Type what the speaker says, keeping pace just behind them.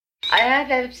I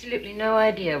have absolutely no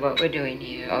idea what we're doing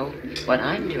here, or what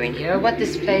I'm doing here, or what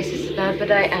this place is about, but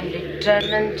I am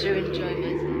determined to enjoy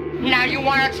myself. Now you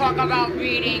want to talk about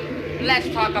reading? Let's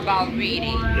talk about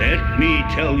reading. Let me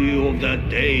tell you of the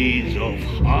days of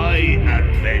high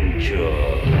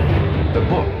adventure. The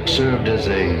book served as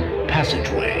a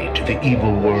passageway to the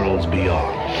evil worlds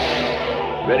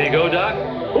beyond. Ready to go, Doc?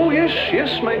 Oh,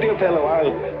 yes, my dear fellow.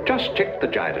 I'll just check the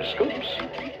gyroscopes.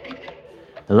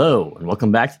 Hello, and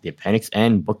welcome back to the Appendix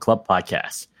N Book Club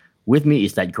podcast. With me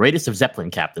is that greatest of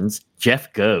Zeppelin captains,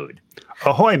 Jeff Goad.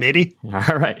 Ahoy, matey.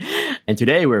 All right. And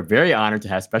today we're very honored to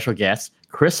have special guest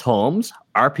Chris Holmes,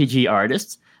 RPG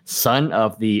artist, son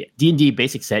of the D&D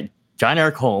basic set, John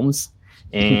Eric Holmes,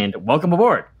 and welcome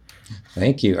aboard.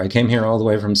 Thank you. I came here all the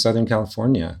way from Southern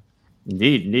California.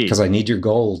 Indeed. Because I need your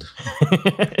gold.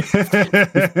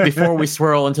 Before we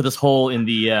swirl into this hole in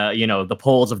the, the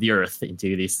poles of the earth,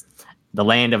 into the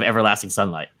land of everlasting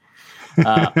sunlight.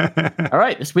 All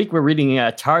right, this week we're reading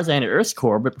Tarzan and Earth's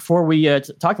Core, but before we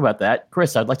talk about that,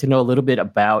 Chris, I'd like to know a little bit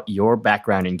about your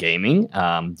background in gaming.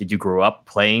 Did you grow up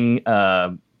playing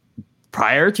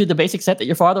prior to the basic set that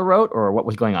your father wrote, or what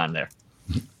was going on there?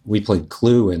 We played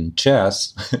Clue and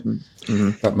chess,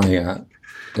 but I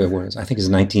think it was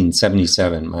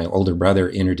 1977, my older brother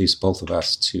introduced both of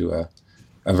us to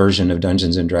a version of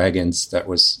Dungeons & Dragons that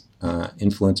was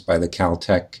influenced by the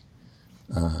Caltech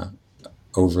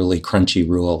overly crunchy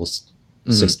rules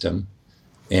system.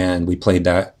 And we played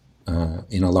that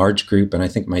in a large group. And I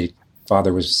think my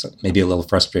father was maybe a little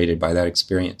frustrated by that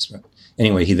experience. But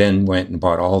anyway, he then went and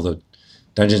bought all the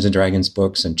Dungeons & Dragons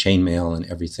books and chainmail and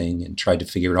everything and tried to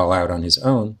figure it all out on his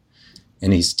own.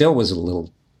 And he still was a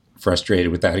little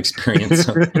frustrated with that experience.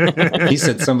 So he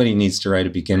said somebody needs to write a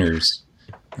beginner's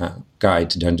guide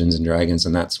to Dungeons & Dragons.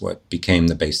 And that's what became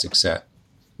the basic set.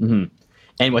 Mm-hmm.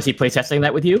 And was he playtesting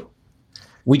that with you?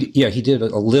 He did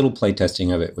a little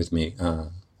playtesting of it with me.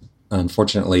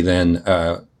 Unfortunately, then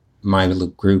my little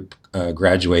group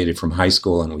graduated from high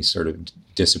school, and we sort of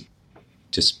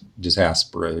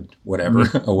disasperated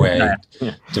away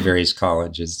to various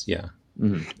colleges. Yeah.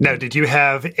 Mm-hmm. Now, did you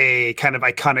have a kind of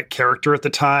iconic character at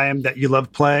the time that you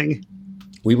loved playing?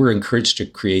 We were encouraged to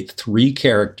create 3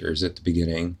 characters at the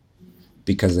beginning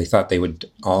because they thought they would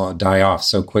all die off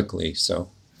so quickly. So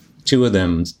 2 of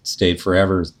them stayed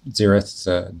forever: Zirith,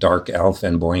 the dark elf,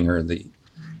 and Boinger, the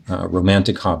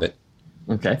romantic hobbit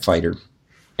fighter.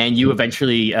 And you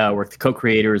eventually were the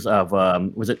co-creators of,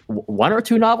 was it 1 or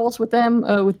 2 novels with them,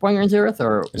 with Boinger and Zirith,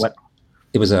 or what?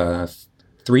 It was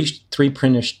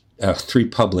three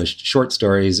published short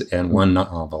stories and 1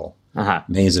 novel,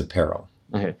 Maze of Peril.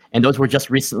 Okay. And those were just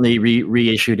recently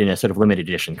reissued in a sort of limited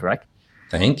edition, correct?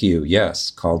 Thank you, yes,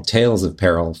 called Tales of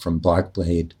Peril from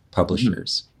Blackblade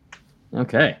Publishers.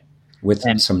 Okay. With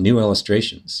some new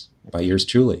illustrations by yours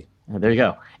truly. There you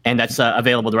go. And that's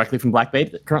available directly from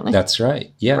Blackblade currently? That's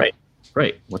right. Yeah. Right.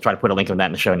 Great. We'll try to put a link on that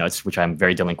in the show notes, which I'm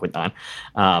very delinquent on.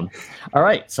 All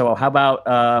right. So how about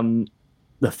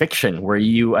the fiction?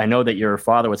 I know that your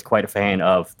father was quite a fan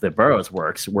of the Burroughs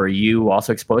works. Were you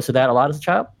also exposed to that a lot as a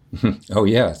child? Oh,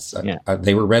 yes. Yeah.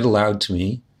 They were read aloud to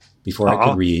me before I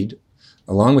could read,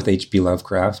 along with H.P.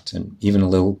 Lovecraft and even a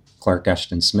little Clark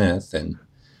Ashton Smith and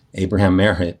Abraham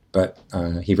Merritt, but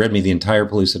he read me the entire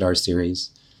Pellucidar series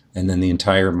and then the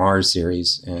entire Mars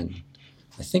series, and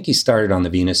I think he started on the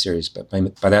Venus series, but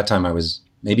by that time I was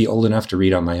maybe old enough to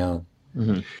read on my own.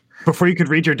 Mm-hmm. Before you could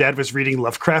read, your dad was reading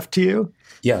Lovecraft to you?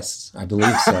 Yes, I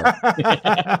believe so.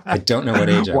 I don't know what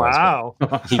age I was. Wow.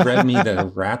 He read me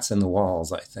the Rats in the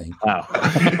Walls, I think. Wow.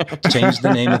 Changed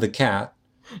the name of the cat.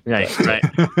 Right.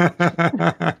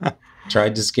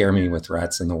 Tried to scare me with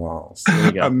Rats in the Walls. There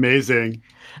you go. Amazing.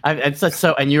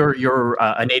 And you're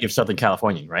a native Southern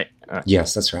Californian, right?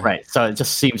 Yes, that's right. Right. So it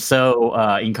just seems so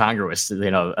incongruous,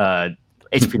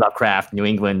 H.P. Lovecraft, New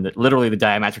England, literally the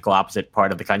diametrical opposite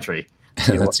part of the country.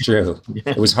 That's true.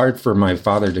 It was hard for my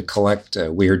father to collect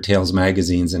Weird Tales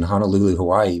magazines in Honolulu,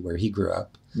 Hawaii, where he grew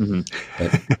up. Mm-hmm.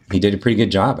 But he did a pretty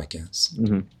good job, I guess.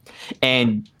 Mm-hmm.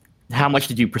 And how much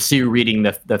did you pursue reading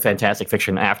the fantastic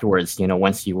fiction afterwards,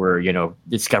 once you were,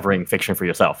 discovering fiction for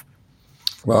yourself?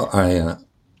 Well,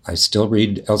 I still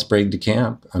read Elsbreg de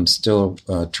Camp. I'm still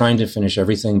trying to finish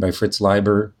everything by Fritz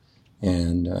Leiber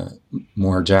and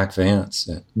more Jack Vance.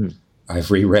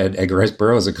 I've reread Edgar Rice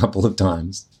Burroughs a couple of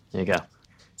times. There you go.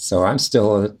 So I'm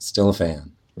still a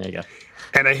fan. There you go.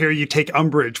 And I hear you take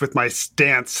umbrage with my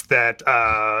stance that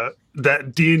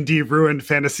that D&D ruined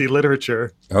fantasy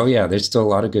literature. Oh, yeah, there's still a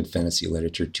lot of good fantasy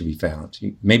literature to be found.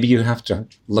 Maybe you have to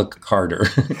look harder.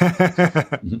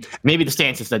 Maybe the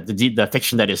stance is that the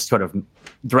fiction that is sort of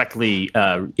directly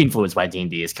influenced by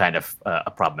D&D is kind of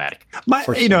problematic.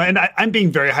 And I'm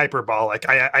being very hyperbolic.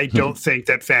 I don't think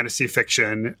that fantasy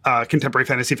fiction, contemporary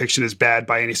fantasy fiction, is bad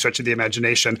by any stretch of the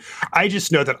imagination. I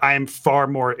just know that I am far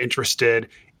more interested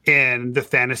in the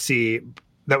fantasy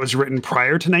that was written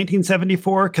prior to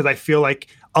 1974, because I feel like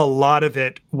a lot of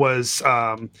it was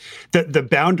the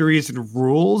boundaries and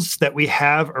rules that we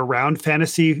have around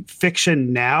fantasy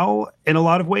fiction now, in a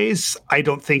lot of ways, I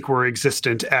don't think were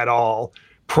existent at all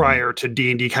prior to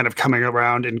D&D kind of coming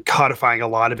around and codifying a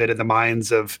lot of it in the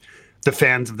minds of the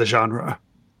fans of the genre.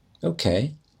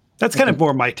 Okay. That's kind of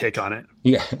more my take on it.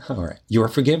 Yeah, all right. You are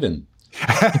forgiven.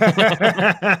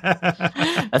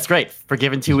 That's great.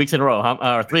 Forgiven 2 weeks in a row,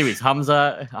 or 3 weeks.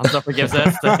 Hamza forgives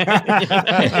us. I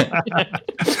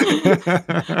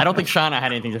don't think Shauna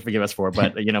had anything to forgive us for,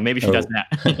 but maybe she does now.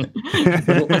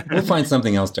 We'll find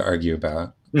something else to argue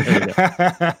about.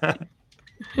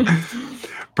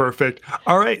 Perfect.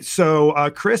 All right. So,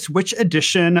 Chris, which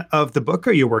edition of the book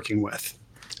are you working with?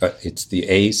 It's the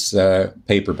Ace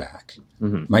paperback.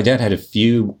 Mm-hmm. My dad had a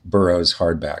few Burroughs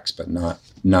hardbacks, but not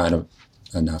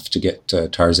enough to get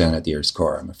Tarzan at the Earth's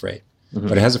Core, I'm afraid. Mm-hmm.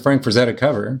 But it has a Frank Frazetta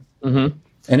cover, mm-hmm.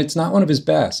 and it's not one of his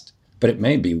best, but it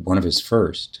may be one of his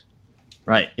first.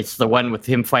 Right. It's the one with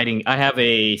him fighting. I have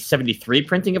a 73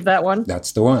 printing of that one.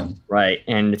 That's the one. Right.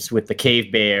 And it's with the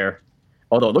cave bear,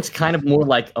 although it looks kind of more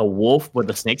like a wolf with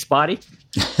a snake's body.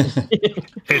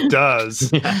 It does.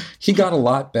 Yeah. He got a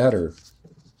lot better.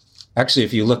 Actually,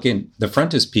 if you look in, the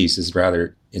frontispiece is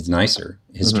nicer,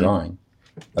 his mm-hmm. drawing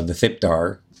of the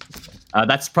Thipdar.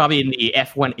 That's probably in the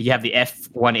F1. You have the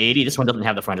F180. This one doesn't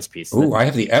have the frontispiece. Oh, I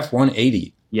have the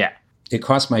F180. Yeah. It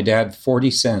cost my dad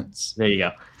 40 cents. There you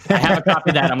go. I have a copy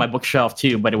of that on my bookshelf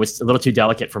too, but it was a little too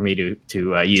delicate for me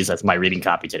to use as my reading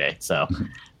copy today. So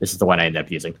this is the one I ended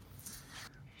up using.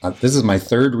 This is my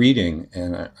third reading,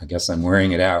 and I guess I'm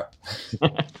wearing it out.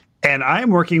 And I'm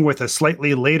working with a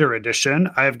slightly later edition.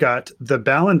 I've got the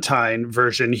Ballantine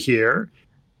version here.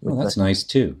 Well, that's nice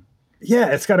too. Yeah,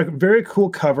 it's got a very cool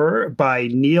cover by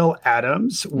Neil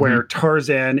Adams, where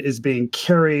Tarzan is being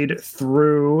carried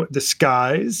through the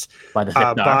skies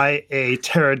by a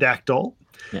pterodactyl.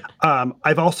 Yeah.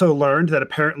 I've also learned that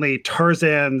apparently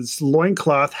Tarzan's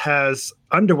loincloth has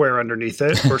underwear underneath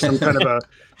it, or some kind of a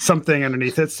something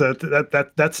underneath it. So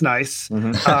that's nice.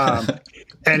 Mm-hmm.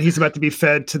 And he's about to be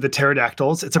fed to the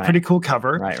pterodactyls. It's a pretty cool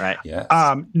cover. Right. Yes.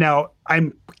 Now,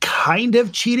 I'm kind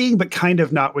of cheating, but kind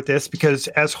of not with this, because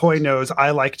as Hoy knows,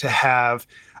 I like to have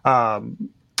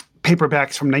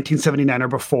paperbacks from 1979 or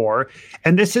before.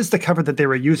 And this is the cover that they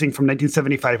were using from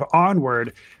 1975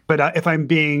 onward. But if I'm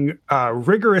being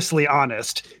rigorously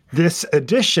honest, this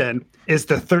edition is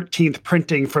the 13th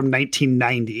printing from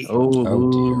 1990.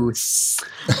 Oh dear.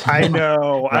 I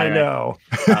know.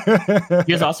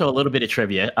 Here's also a little bit of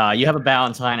trivia. You have a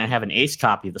Ballantine, and I have an Ace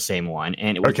copy of the same one.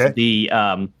 And it was the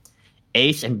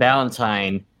Ace and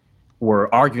Ballantine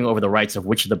were arguing over the rights of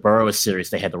which of the Burroughs series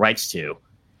they had the rights to.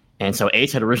 And so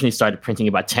Ace had originally started printing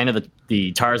about 10 of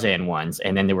the Tarzan ones,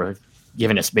 and then they were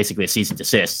giving us basically a cease and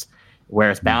desist,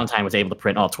 whereas Ballantine was able to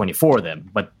print all 24 of them.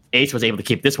 But Ace was able to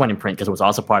keep this one in print because it was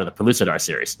also part of the Pellucidar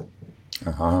series.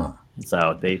 Uh-huh.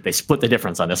 So they split the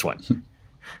difference on this one.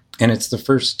 And it's the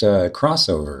first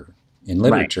crossover in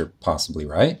literature, possibly,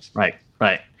 right? Right.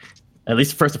 At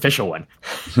least the first official one.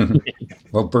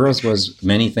 Well, Burroughs was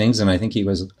many things, and I think he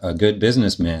was a good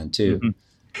businessman, too. Mm-hmm.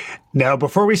 Now,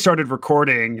 before we started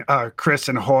recording, Chris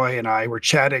and Hoy and I were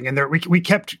chatting, and we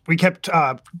kept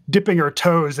dipping our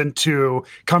toes into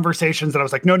conversations that I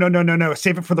was like, no,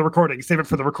 save it for the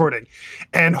recording.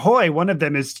 And Hoy, one of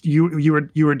them is you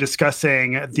were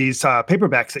discussing these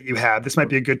paperbacks that you have. This might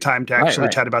be a good time to actually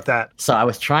chat about that. So I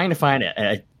was trying to find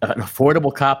an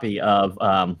affordable copy of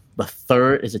the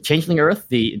third, is it Changeling Earth,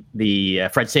 the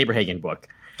Fred Saberhagen book.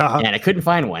 And I couldn't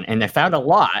find one, and I found a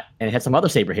lot, and it had some other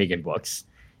Saberhagen books.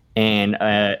 And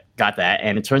got that,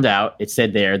 and it turned out it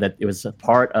said there that it was a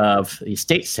part of the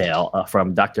estate sale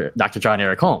from Dr. John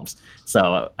Eric Holmes.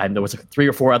 So there was 3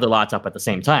 or 4 other lots up at the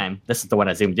same time. This is the one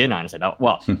I zoomed in on and said, "Oh,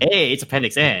 well, it's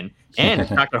Appendix N, and it's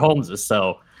Dr. Holmes's,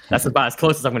 so that's about as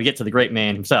close as I'm going to get to the great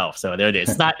man himself." So there it is.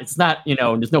 It's not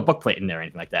there's no bookplate in there or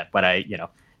anything like that, but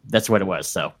that's what it was.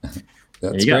 So.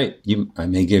 That's great. I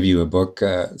may give you a book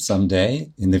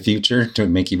someday in the future to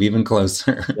make you even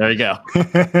closer. There you go.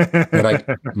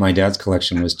 But my dad's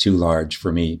collection was too large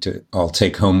for me to all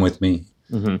take home with me.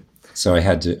 Mm-hmm. So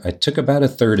I took about a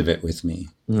third of it with me.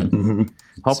 Mm-hmm.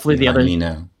 Hopefully the other me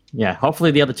now. Yeah,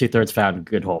 hopefully the other 2/3 found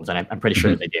good homes, and I'm pretty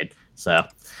sure they did. So,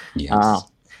 yes.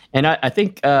 And I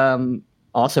think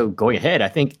also going ahead, I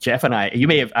think Jeff and I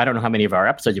don't know how many of our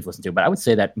episodes you've listened to, but I would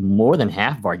say that more than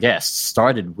half of our guests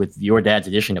started with your dad's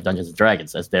edition of Dungeons and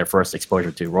Dragons as their first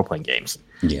exposure to role-playing games.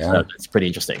 Yeah. So it's pretty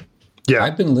interesting. Yeah.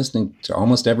 I've been listening to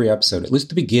almost every episode, at least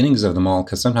the beginnings of them all,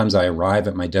 because sometimes I arrive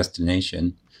at my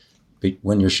destination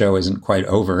when your show isn't quite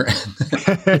over,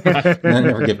 and I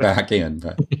never get back in.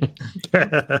 But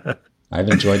I've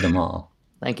enjoyed them all.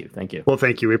 Thank you. Well,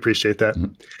 thank you. We appreciate that.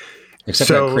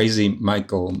 Except that crazy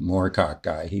Michael Moorcock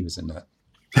guy. He was a nut.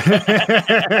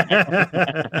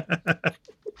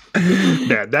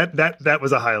 Yeah, that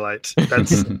was a highlight.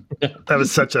 That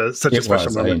was such a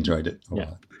special moment. I enjoyed it a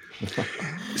lot.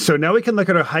 So now we can look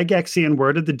at our Gygaxian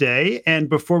word of the day. And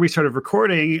before we started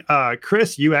recording,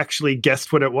 Chris, you actually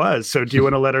guessed what it was. So do you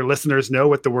want to let our listeners know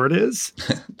what the word is?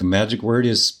 The magic word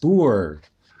is spore.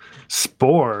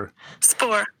 Spore.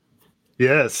 Spore.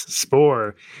 Yes,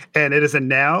 spore. And it is a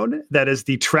noun that is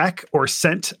the track or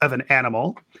scent of an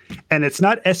animal. And it's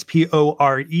not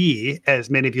S-P-O-R-E, as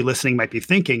many of you listening might be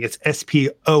thinking. It's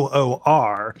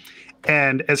S-P-O-O-R.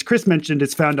 And as Chris mentioned,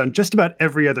 it's found on just about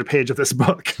every other page of this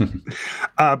book.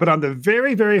 But on the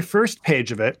very, very first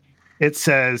page of it, it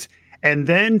says, "And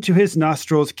then to his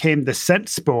nostrils came the scent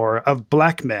spore of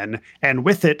black men, and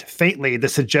with it, faintly, the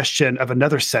suggestion of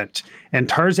another scent. And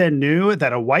Tarzan knew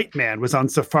that a white man was on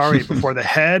safari before the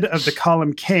head of the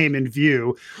column came in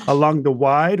view along the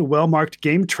wide, well-marked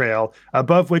game trail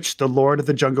above which the Lord of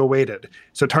the Jungle waited."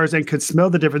 So Tarzan could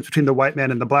smell the difference between the white man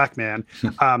and the black man.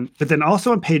 But then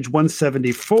also on page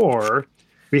 174,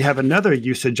 we have another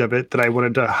usage of it that I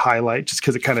wanted to highlight just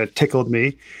because it kind of tickled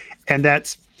me. And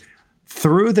that's,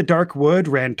 "Through the dark wood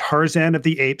ran Tarzan of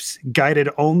the apes, guided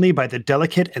only by the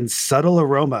delicate and subtle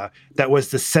aroma that was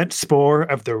the scent spore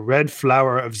of the red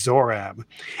flower of Zoram,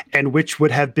 and which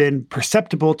would have been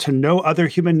perceptible to no other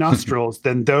human nostrils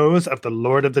than those of the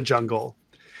Lord of the Jungle."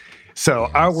 So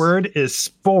our word is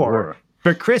spore.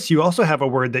 But Chris, you also have a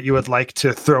word that you would like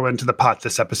to throw into the pot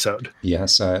this episode.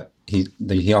 Yes,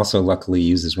 he also luckily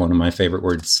uses one of my favorite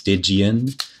words,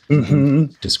 Stygian,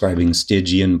 describing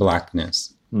Stygian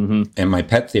blackness. Mm-hmm. And my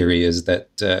pet theory is that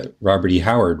Robert E.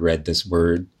 Howard read this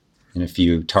word in a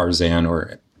few Tarzan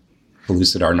or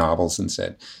Pellucidar novels and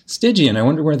said, "Stygian, I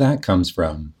wonder where that comes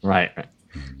from." Right.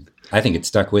 I think it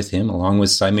stuck with him along with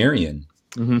Cimmerian.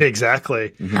 Mm-hmm. Exactly.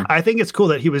 Mm-hmm. I think it's cool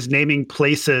that he was naming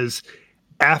places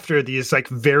after these like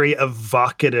very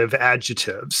evocative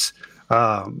adjectives.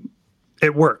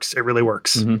 It works. It really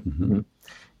works. Mm-hmm. Mm-hmm.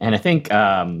 And I think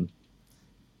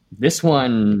this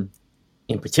one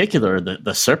in particular,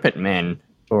 the serpent men,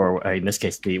 or in this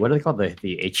case, what do they call the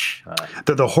H?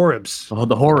 The Horribs. Oh,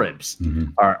 the Horribs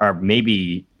are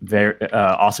maybe very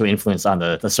also influenced on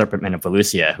the serpent men of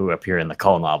Valusia who appear in the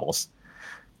Cull novels.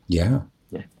 Yeah.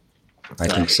 I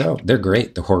think so. They're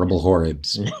great, the horrible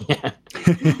Horribs.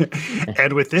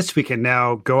 And with this, we can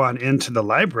now go on into the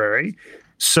library.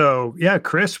 So,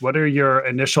 Chris, what are your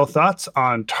initial thoughts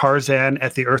on Tarzan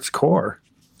at the Earth's Core?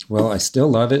 Well, I still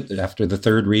love it after the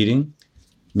third reading.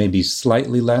 Maybe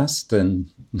slightly less than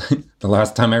the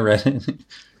last time I read it,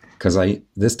 because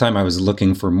this time I was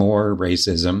looking for more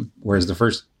racism, whereas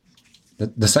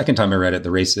the second time I read it, the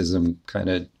racism kind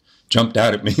of jumped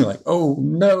out at me like, oh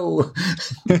no.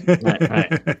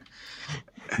 Right.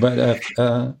 But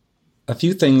a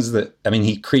few things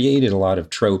he created a lot of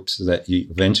tropes that you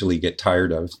eventually get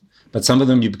tired of, but some of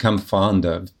them you become fond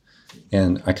of.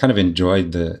 And I kind of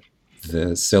enjoyed the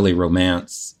silly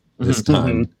romance this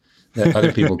time. That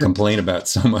other people complain about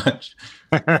so much.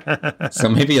 So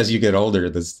maybe as you get older,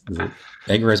 the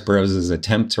Edgar S. Burroughs'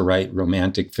 attempt to write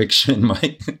romantic fiction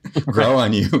might grow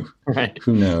on you. Right.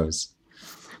 Who knows?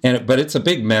 But it's a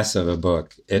big mess of a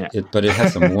book. But it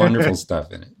has some wonderful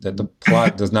stuff in it. The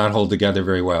plot does not hold together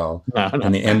very well,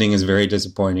 and the ending is very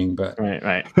disappointing. But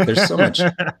there's so much.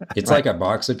 It's like a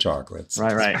box of chocolates.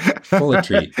 Right. Full of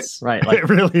treats. Right. Like, it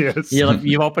really is.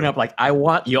 You open up like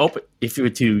if you were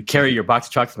to carry your box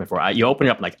of chocolates before, you open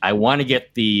it up like I want to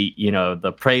get the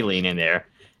praline in there.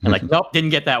 And like, nope,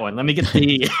 didn't get that one. Let me get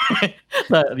the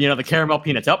the caramel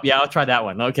peanuts. Oh, yeah, I'll try that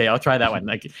one. Okay, I'll try that one.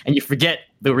 Like, and you forget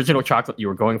the original chocolate you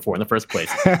were going for in the first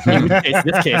place. In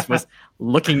this case was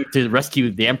looking to rescue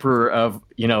the Emperor of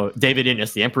David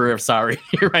Innes, the Emperor of Sari.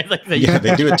 Right? Like they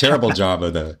do a terrible job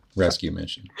of the rescue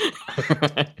mission.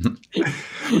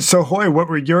 So, Hoy, what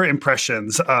were your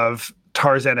impressions of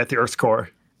Tarzan at the Earth's Core?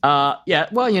 Well,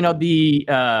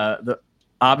 the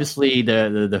obviously,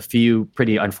 the few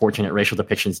pretty unfortunate racial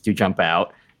depictions do jump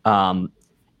out.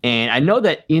 And I know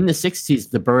that in the 60s,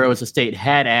 the Burroughs estate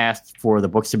had asked for the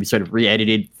books to be sort of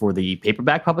re-edited for the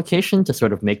paperback publication to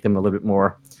sort of make them a little bit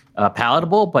more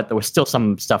palatable, but there was still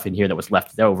some stuff in here that was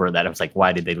left over that I was like,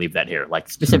 why did they leave that here? Like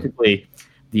specifically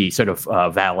the sort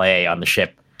of valet on the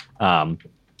ship,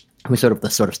 who's sort of the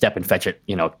sort of step and fetch it,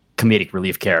 comedic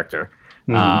relief character.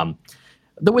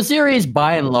 The Waziris,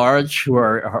 by and large, who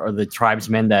are the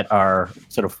tribesmen that are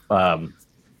sort of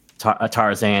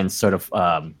Tarzan's sort of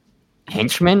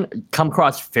henchmen, come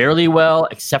across fairly well,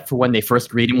 except for when they first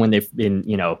greet him when they've been,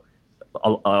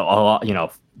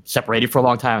 separated for a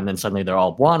long time, and then suddenly they're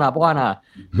all buana, buana.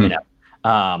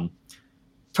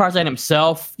 Tarzan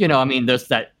himself, there's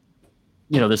that,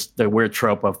 the weird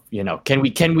trope of,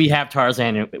 can we have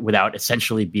Tarzan without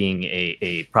essentially being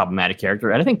a problematic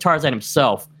character? And I think Tarzan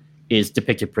himself is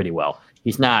depicted pretty well.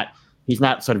 He's not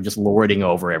sort of just lording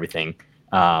over everything.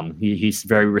 He's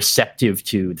very receptive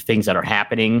to the things that are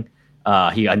happening.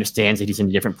 He understands that he's in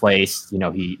a different place.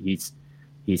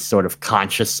 He's sort of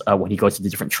conscious when he goes to the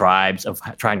different tribes of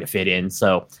trying to fit in.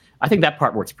 So I think that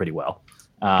part works pretty well.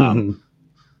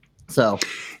 So,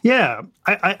 yeah,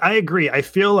 I agree. I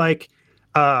feel like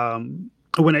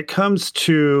when it comes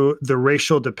to the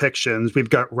racial depictions, we've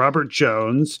got Robert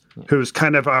Jones, who's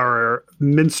kind of our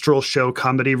minstrel show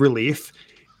comedy relief.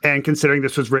 And considering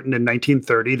this was written in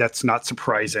 1930, that's not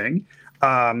surprising.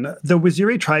 The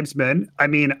Waziri tribesmen,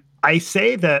 I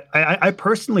say that I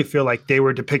personally feel like they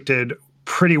were depicted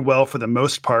pretty well for the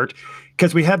most part,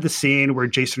 because we have the scene where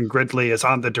Jason Gridley is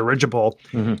on the dirigible,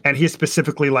 and he's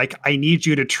specifically like, I need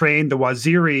you to train the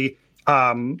Waziri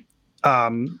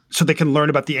so they can learn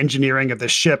about the engineering of the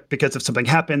ship, because if something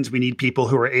happens, we need people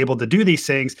who are able to do these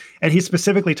things. And he's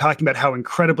specifically talking about how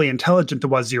incredibly intelligent the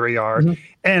Waziri are.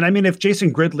 And if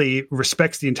Jason Gridley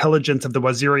respects the intelligence of the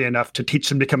Waziri enough to teach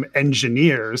them to become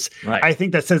engineers, right, I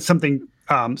think that says something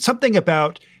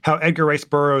about how Edgar Rice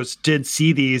Burroughs did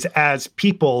see these as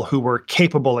people who were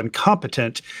capable and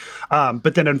competent.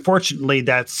 But then unfortunately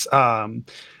that's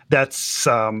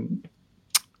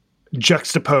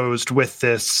juxtaposed with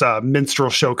this minstrel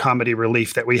show comedy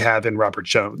relief that we have in Robert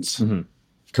Jones.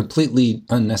 Completely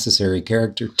unnecessary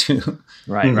character too.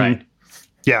 Right.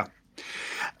 Yeah.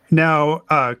 Now,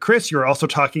 Chris, you're also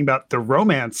talking about the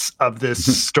romance of this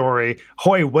story.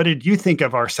 Hoy, what did you think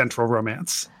of our central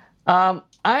romance? I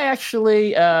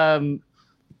actually kind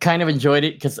of enjoyed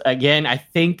it because, again, I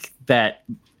think that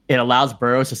it allows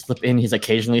Burroughs to slip in his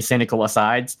occasionally cynical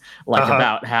asides,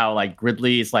 about how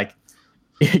Gridley's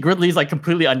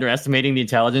completely underestimating the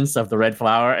intelligence of the Red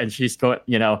Flower, and she's going,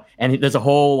 and there's a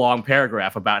whole long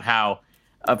paragraph about how,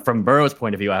 from Burroughs'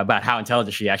 point of view, about how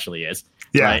intelligent she actually is.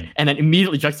 Yeah. Right? And then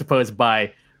immediately juxtaposed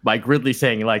by Gridley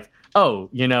saying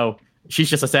she's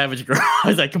just a savage girl.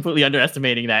 I was completely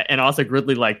underestimating that. And also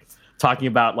Gridley talking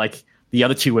about the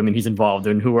other two women he's involved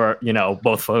in who are,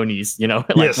 both phonies,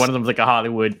 Yes. One of them's a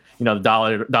Hollywood, the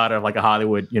daughter of a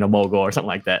Hollywood, mogul or something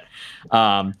like that.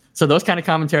 So those kind of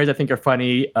commentaries I think are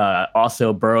funny.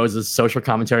 Also Burroughs' social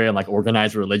commentary on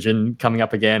organized religion coming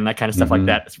up again, that kind of stuff like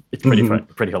that. It's pretty fun,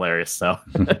 pretty hilarious. So.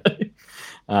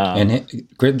 And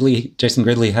Jason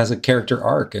Gridley has a character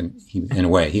arc, and in a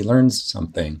way, he learns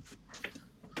something,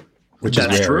 which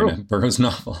is rare in a Burroughs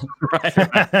novel.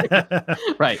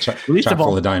 Right. Chock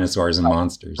full of dinosaurs and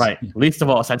monsters. Right. Yeah. Least of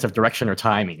all, a sense of direction or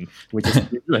timing, which is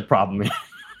the problem.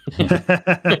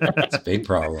 It's a big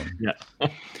problem. Yeah.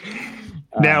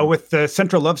 Now, with the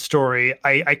central love story,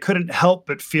 I couldn't help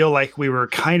but feel like we were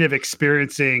kind of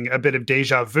experiencing a bit of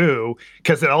deja vu,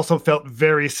 because it also felt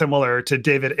very similar to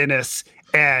David Innes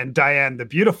and Diane the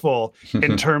Beautiful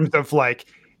in terms of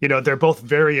they're both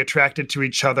very attracted to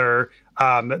each other.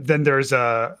 Then there's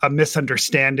a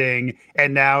misunderstanding,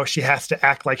 and now she has to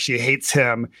act like she hates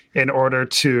him in order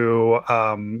to,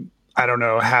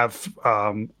 have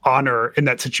honor in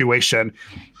that situation.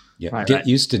 Yeah, get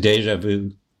used to deja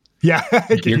vu. Yeah,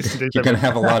 you're going to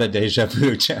have a lot of deja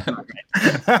vu, Chad.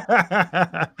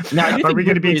 Now, are we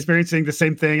going to be experiencing the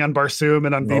same thing on Barsoom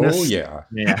and on Venus? Oh, yeah.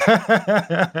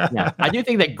 Yeah. I do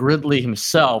think that Gridley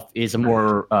himself is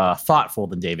more thoughtful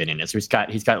than David Innes. He's got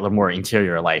a little more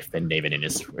interior life than David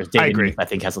Innes. Whereas David Innes, I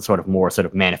think, has a sort of more sort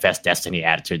of manifest destiny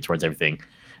attitude towards everything,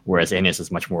 whereas Innes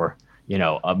is much more,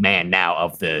 a man now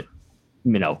of the,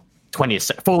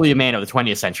 20th, fully a man of the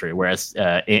 20th century, whereas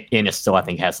Innes still, I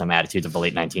think, has some attitudes of the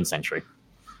late 19th century.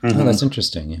 Oh, that's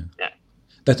interesting. Yeah.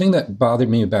 The thing that bothered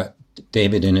me about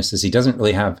David Innes is he doesn't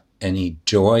really have any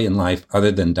joy in life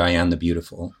other than Diane the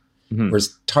Beautiful.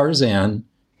 Whereas Tarzan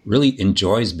really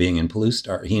enjoys being in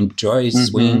Paloustar. He enjoys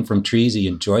swinging from trees. He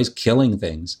enjoys killing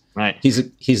things. Right.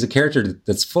 He's a character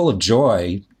that's full of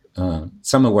joy.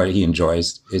 Some of what he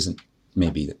enjoys isn't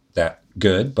maybe that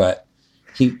good, but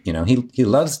he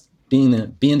loves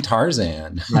being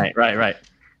Tarzan. Right.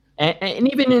 And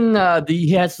even in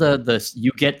he has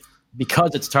you get,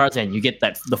 because it's Tarzan, you get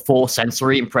the full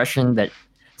sensory impression that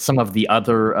some of the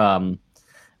other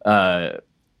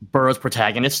Burroughs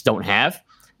protagonists don't have.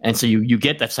 And so you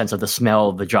get that sense of the smell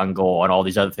of the jungle and all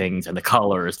these other things and the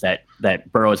colors that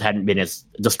Burroughs hadn't been as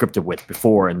descriptive with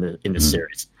before in the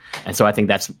series. And so I think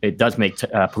it does make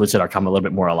Pellucidar come a little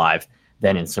bit more alive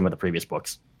than in some of the previous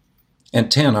books. And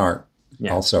Tannar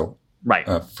also, right,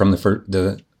 from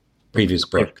the previous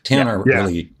book. Tannar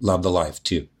really loved the life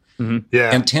too. Mm-hmm.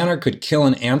 Yeah, and Tannar could kill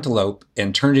an antelope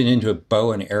and turn it into a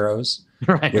bow and arrows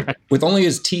with only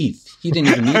his teeth. He didn't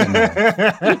even need them.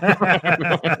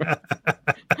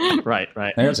 Right.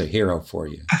 There's a hero for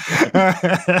you.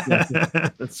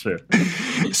 That's true.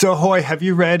 So, Hoy, have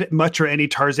you read much or any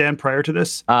Tarzan prior to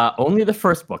this? Only the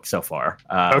first book so far,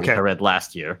 which I read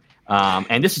last year.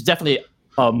 And this is definitely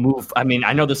a move. I mean,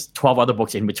 I know there's 12 other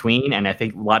books in between, and I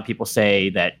think a lot of people say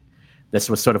that this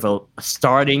was sort of a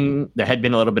starting. There had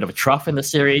been a little bit of a trough in the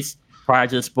series prior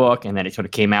to this book, and then it sort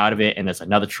of came out of it, and there's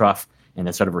another trough, and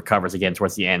then sort of recovers again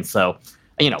towards the end. So,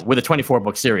 with a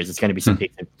 24-book series, it's going to be some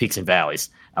peaks and valleys,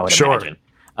 I would imagine.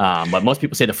 But most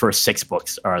people say the first 6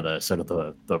 books are the sort of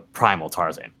the primal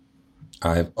Tarzan.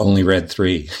 I've only read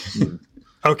 3.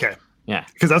 Okay. Yeah.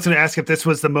 Because I was going to ask if this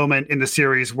was the moment in the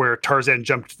series where Tarzan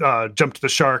jumped the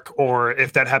shark, or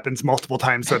if that happens multiple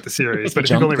times throughout the series. But if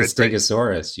you've only read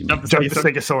Stegosaurus, Jump the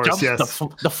Stegosaurus, yes.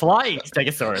 The flying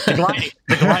Stegosaurus. The gliding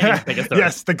Stegosaurus.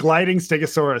 Yes, the gliding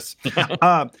Stegosaurus.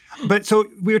 But so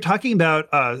we were talking about,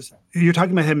 you're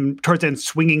talking about him, Tarzan,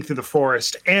 swinging through the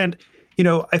forest. And,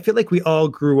 I feel like we all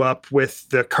grew up with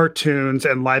the cartoons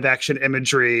and live action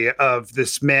imagery of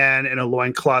this man in a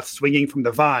loincloth swinging from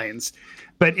the vines.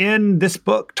 But in this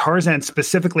book, Tarzan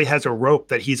specifically has a rope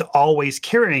that he's always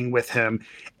carrying with him.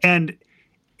 And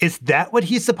is that what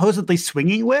he's supposedly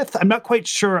swinging with? I'm not quite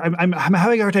sure. I'm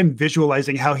having a hard time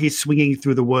visualizing how he's swinging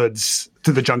through the woods,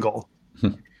 through the jungle.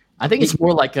 I think it's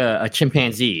more like a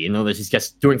chimpanzee. That he's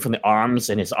just doing from the arms,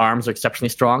 and his arms are exceptionally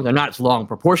strong. They're not as long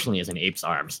proportionally as an ape's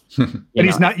arms. And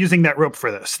he's not using that rope for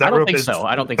this. I don't think so.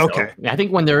 Okay. I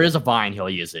think when there is a vine,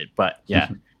 he'll use it. But yeah.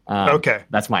 Okay,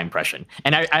 that's my impression.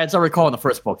 And as I recall in the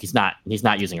first book, he's not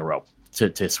using a rope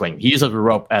to swing. He uses a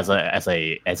rope as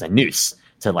a noose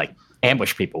to like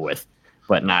ambush people with,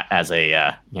 but not as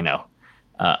a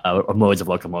modes of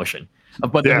locomotion.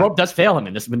 But the rope does fail him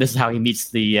in this. I mean, this is how he meets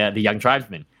the young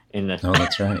tribesmen. Oh,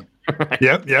 that's right. Right.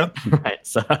 Yep. Right.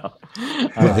 So,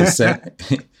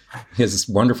 his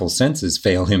wonderful senses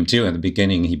fail him too. In the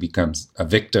beginning, he becomes a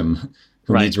victim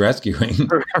who needs rescuing.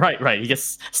 Right. He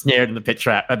gets snared in the pit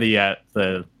trap.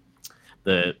 The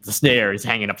snare is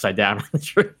hanging upside down on the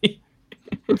tree.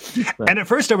 And at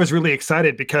first I was really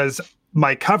excited because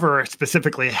my cover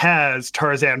specifically has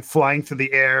Tarzan flying through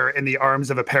the air in the arms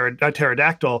of a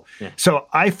pterodactyl. Yeah. So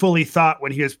I fully thought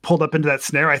when he was pulled up into that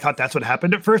snare, I thought that's what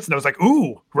happened at first. And I was like,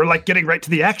 ooh, we're like getting right to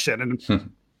the action. And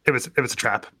it was a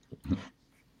trap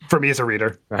for me as a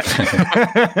reader. Right.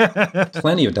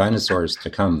 Plenty of dinosaurs to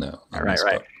come, though.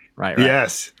 Right.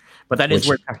 Yes. But that is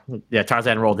where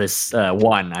Tarzan rolled his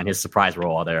 1 on his surprise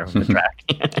roll there on the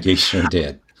track. He sure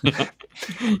did.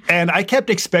 And I kept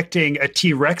expecting a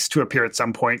T-Rex to appear at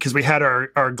some point because we had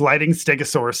our gliding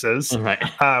Stegosauruses.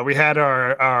 Right. We had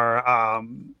our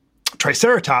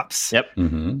Triceratops. Yep.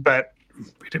 Mm-hmm. But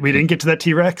we didn't get to that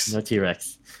T-Rex. No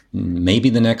T-Rex. Maybe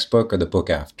the next book or the book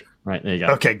after. Right. There you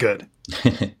go. Okay, good.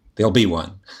 There'll be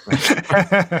one.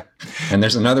 Right. And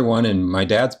there's another one in my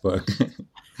dad's book.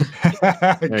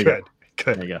 Good.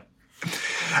 There you go.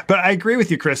 But I agree with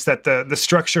you, Chris, that the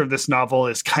structure of this novel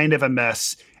is kind of a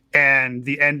mess, and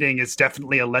the ending is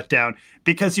definitely a letdown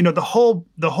because the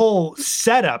whole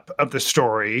setup of the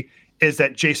story is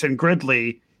that Jason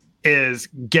Gridley is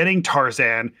getting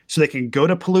Tarzan so they can go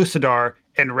to Pellucidar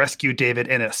and rescue David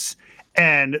Innes.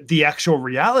 And the actual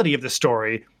reality of the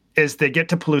story is they get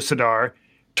to Pellucidar,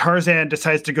 Tarzan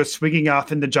decides to go swinging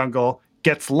off in the jungle,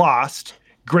 gets lost,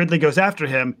 Gridley goes after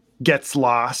him, gets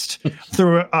lost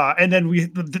through, and then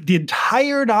the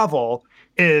entire novel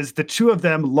is the two of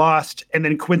them lost, and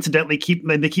then coincidentally keep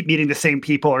meeting the same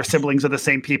people or siblings of the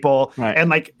same people, right. And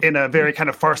like in a very kind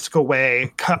of farcical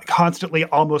way, constantly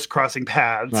almost crossing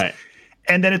paths. Right.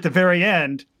 And then at the very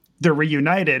end, they're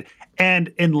reunited,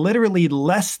 and in literally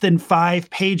less than 5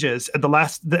 pages at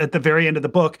the very end of the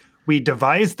book, we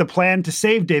devised the plan to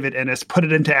save David Innes, put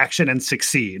it into action, and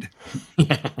succeed.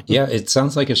 Yeah, it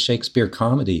sounds like a Shakespeare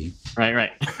comedy.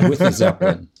 Right. With a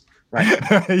Zeppelin.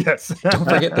 Right. Yes. Don't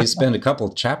forget they spend a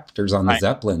couple chapters on the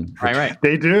Zeppelin. Right.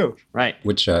 They do. Right.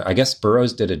 Which I guess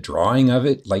Burroughs did a drawing of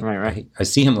it. Like Right. I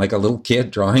see him like a little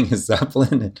kid drawing his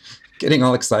Zeppelin and getting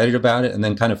all excited about it and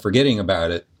then kind of forgetting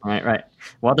about it. Right.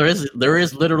 Well, there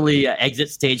is literally an exit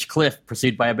stage cliff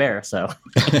pursued by a bear. So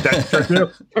That's true.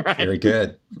 Very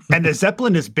good. And the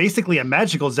Zeppelin is basically a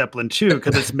magical Zeppelin too,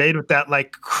 because it's made with that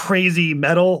like crazy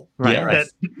metal,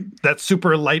 that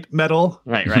super light metal.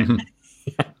 Right. And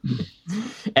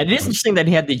it is interesting that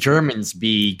he had the Germans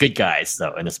be good guys,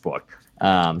 though, in this book,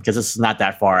 because this is not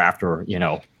that far after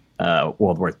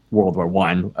World War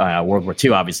One. World War II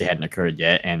obviously hadn't occurred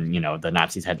yet, and the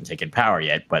Nazis hadn't taken power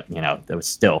yet. But there was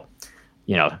still,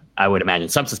 I would imagine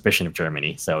some suspicion of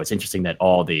Germany. So it's interesting that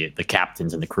all the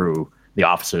captains and the crew, the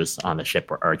officers on the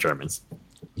ship are Germans.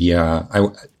 Yeah,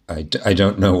 I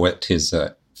don't know what his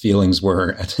feelings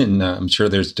were, and I'm sure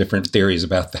there's different theories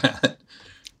about that.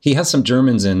 He has some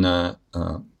Germans in Land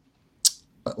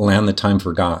the Time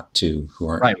Forgot too, who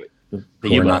are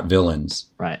not villains.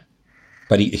 Right.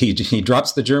 But he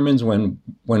drops the Germans when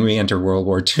we enter World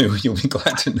War II. You'll be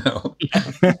glad to know.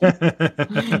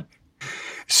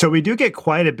 So we do get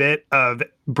quite a bit of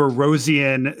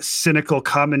Burroughsian cynical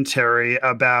commentary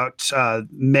about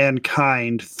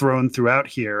mankind thrown throughout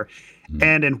here. Mm.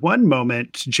 And in one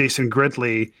moment, Jason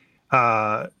Gridley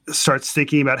starts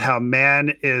thinking about how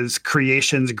man is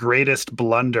creation's greatest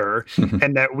blunder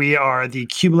and that we are the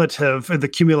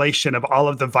accumulation of all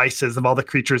of the vices of all the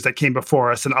creatures that came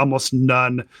before us and almost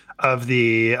none of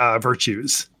the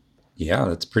virtues. Yeah,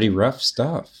 that's pretty rough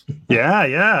stuff.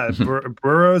 Yeah.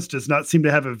 Burroughs does not seem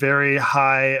to have a very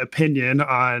high opinion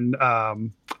on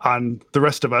the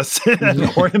rest of us,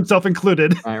 or himself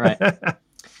included. Right.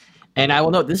 And I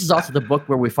will note, this is also the book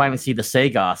where we finally see the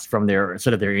Sagoths from their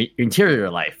interior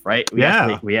life, right? We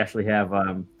actually have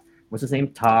what's his name?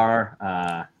 Is it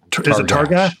Targash?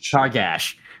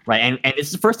 Targash, right? And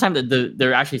it's the first time that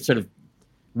they're actually sort of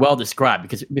well described,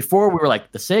 because before we were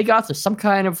like, the Sagoths are some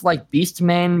kind of like beast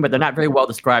men, but they're not very well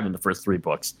described in the first three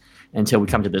books until we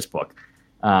come to this book.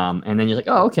 And then you're like,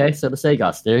 oh, okay, so the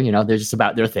Sagoths, they're just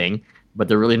about their thing, but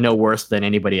they're really no worse than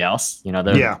anybody else.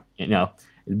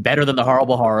 Better than the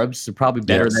horrible Horribs. They're probably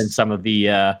better than some of the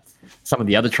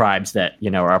other tribes that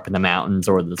are up in the mountains,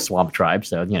 or the swamp tribes.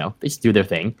 So they just do their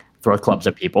thing, throw clubs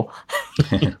at people.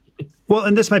 Well,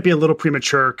 and this might be a little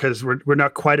premature because we're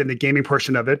not quite in the gaming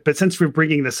portion of it. But since we're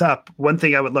bringing this up, one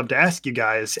thing I would love to ask you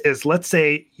guys is, let's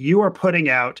say you are putting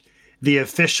out the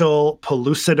official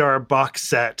Pellucidar box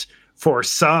set for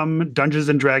some Dungeons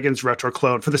and Dragons retro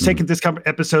clone. For the sake of this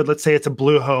episode, let's say it's a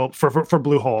Blue Home for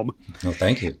Blue Home. Oh,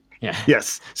 thank you. Yeah.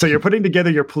 Yes. So you're putting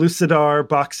together your Pellucidar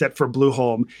box set for Blue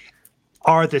Home.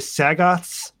 Are the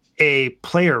Sagoths a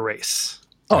player race?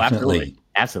 Oh, definitely.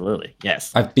 Absolutely.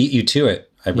 Yes. I've beat you to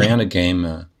it. I ran a game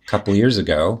a couple years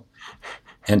ago,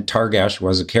 and Targash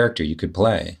was a character you could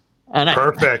play.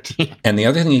 Perfect. And the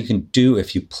other thing you can do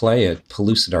if you play a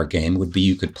Pellucidar game would be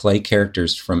you could play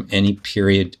characters from any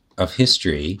period of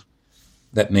history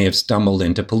that may have stumbled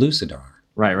into Pellucidar.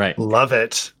 Right. Love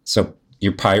it. So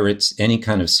your pirates, any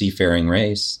kind of seafaring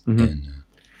race, and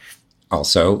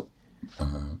also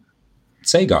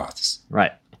Sagoths.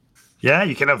 Right. Yeah,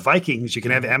 you can have Vikings, you can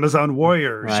have Amazon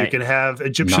warriors, you can have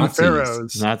Egyptian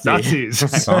pharaohs, Nazis.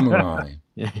 Samurai.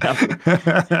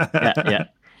 Yeah.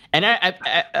 And I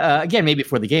again, maybe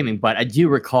for the gaming, but I do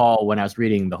recall when I was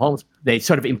reading the Holmes, they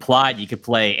sort of implied you could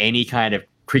play any kind of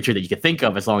creature that you could think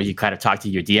of as long as you kind of talk to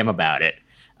your DM about it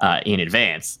in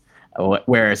advance.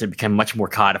 Whereas it became much more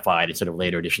codified in sort of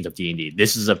later editions of D&D.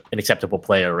 This is an acceptable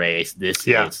player race. This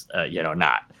is,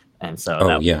 not. And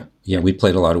so, we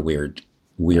played a lot of weird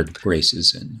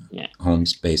races in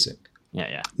Holmes Basic.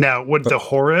 Yeah. Now, would the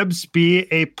Horribs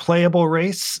be a playable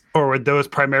race, or would those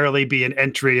primarily be an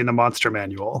entry in the monster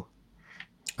manual?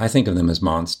 I think of them as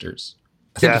monsters.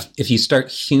 I think if you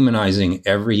start humanizing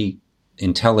every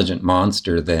intelligent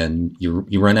monster, then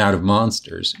you run out of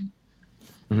monsters.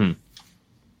 Mm-hmm.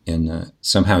 And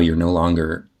somehow you're no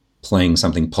longer playing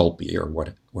something pulpy or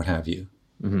what have you.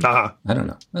 Mm-hmm. I don't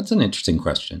know. That's an interesting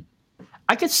question.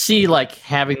 I could see like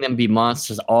having them be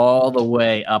monsters all the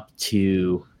way up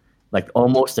to like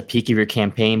almost the peak of your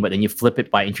campaign, but then you flip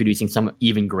it by introducing some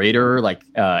even greater like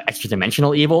extra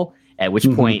dimensional evil, at which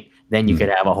point then you could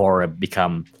have a Horrib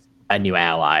become a new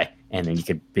ally, and then you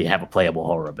could have a playable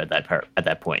Horrib at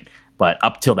that point. But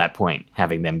up till that point,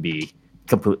 having them be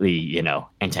completely,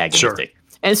 antagonistic. Sure.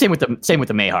 And same with the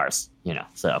Mayhars,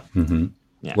 so. Mm-hmm.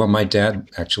 Yeah. Well, my dad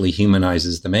actually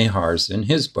humanizes the Mahars in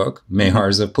his book,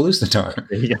 Mahars of Pellucidar.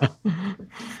 There you go.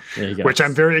 There you go. Which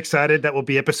I'm very excited. That will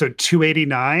be episode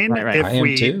 289. Right. If I am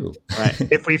we, too. Right.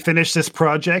 If we finish this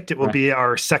project, it will be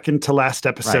our second to last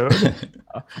episode.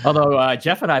 Although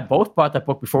Jeff and I both bought that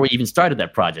book before we even started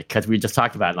that project because we just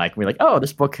talked about it. Like we're like, oh,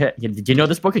 this book. Did you know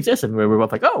this book exists? And we were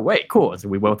both like, oh, wait, cool. So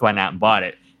we both went out and bought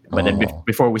it. But then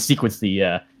before we sequenced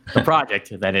the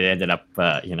project, then it ended up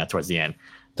towards the end.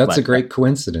 That's a great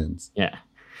coincidence. Yeah.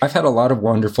 I've had a lot of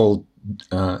wonderful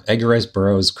Edgar Rice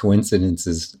Burroughs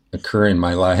coincidences occur in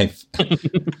my life.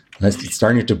 I'm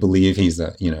starting to believe he's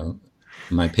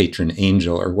my patron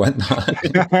angel or whatnot.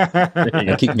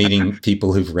 I keep meeting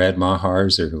people who've read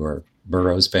Mahars or who are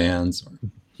Burroughs fans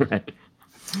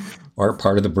or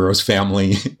part of the Burroughs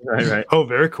family. Right. Oh,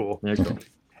 very cool. Very cool.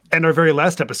 And our very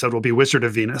last episode will be Wizard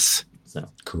of Venus. So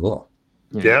Cool.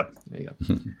 yeah. Yep. There you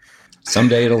go.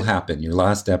 Someday it'll happen. Your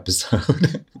last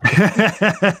episode.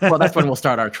 Well, that's when we'll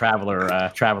start our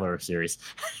Traveler series.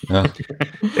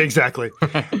 Exactly.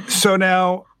 So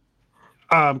now,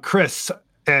 Chris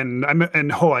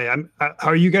and Hoy,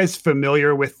 are you guys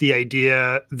familiar with the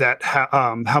idea that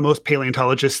how most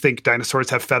paleontologists think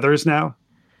dinosaurs have feathers now?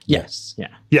 Yes.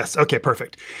 Yeah. Yes. Okay.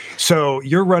 Perfect. So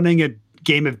you're running a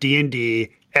game of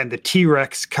D&D, and the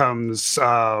T-Rex comes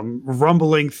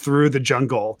rumbling through the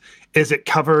jungle. Is it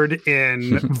covered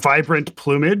in vibrant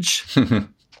plumage?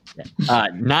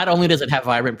 Not only does it have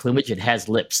vibrant plumage, it has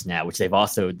lips now, which they've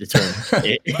also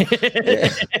determined.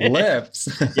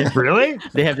 Lips. Really?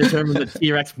 They have determined that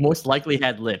T-Rex most likely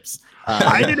had lips.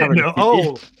 I didn't know.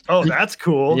 Oh, that's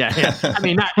cool. Yeah. I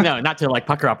mean, not to like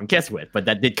pucker up and kiss with, but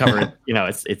that did cover,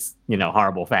 it's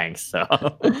horrible fangs. So.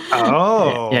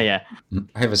 Oh. Yeah.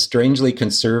 I have a strangely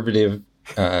conservative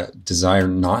desire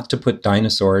not to put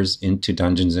dinosaurs into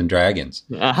Dungeons and Dragons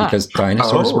because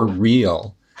dinosaurs were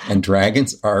real and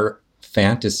dragons are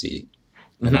fantasy.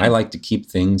 And I like to keep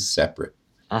things separate.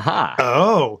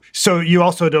 Oh, so you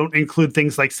also don't include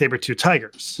things like saber-tooth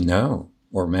tigers? No,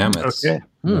 or mammoths. Okay.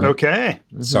 Okay.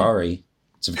 Sorry.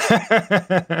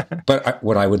 But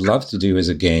what I would love to do is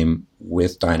a game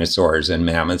with dinosaurs and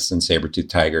mammoths and saber-tooth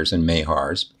tigers and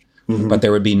Mahars. But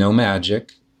there would be no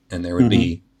magic, and there would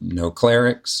be no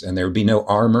clerics, and there would be no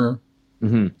armor,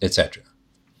 etc.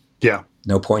 Yeah.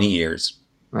 No pointy ears.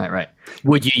 Right.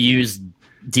 Would you use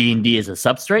D&D as a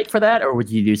substrate for that, or would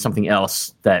you do something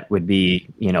else that would be,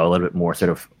 a little bit more sort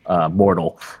of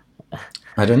mortal?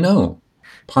 I don't know.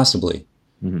 Possibly.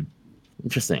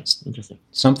 Interesting.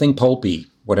 Something pulpy,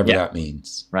 whatever that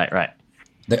means. Right.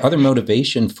 The other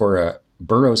motivation for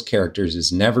Burroughs characters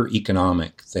is never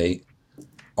economic. They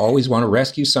always want to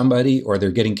rescue somebody, or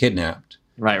they're getting kidnapped.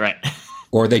 Right.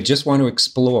 Or they just want to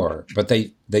explore, but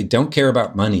they don't care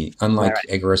about money, unlike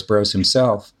Edgar Rice Burroughs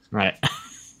himself. Right.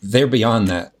 They're beyond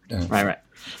that. Right.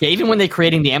 Yeah, even when they're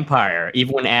creating the Empire,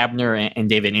 even when Abner and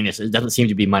David Enos, it doesn't seem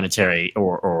to be monetary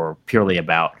or purely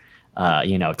about,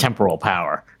 temporal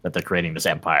power that they're creating this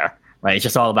empire, right? It's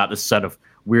just all about this sort of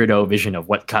weirdo vision of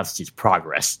what constitutes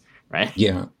progress, right?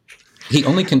 Yeah. He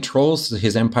only controls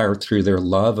his empire through their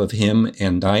love of him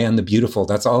and Diane the Beautiful.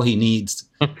 That's all he needs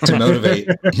to motivate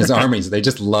his armies. They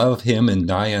just love him and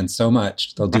Diane so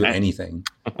much, they'll do anything.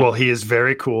 Well, he is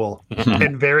very cool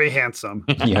and very handsome.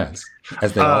 Yes,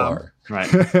 as they all are. Right.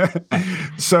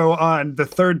 So on the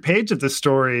third page of the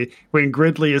story, when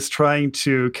Gridley is trying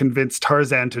to convince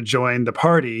Tarzan to join the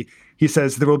party, he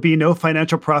says, "There will be no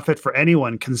financial profit for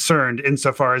anyone concerned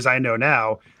insofar as I know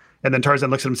now." And then Tarzan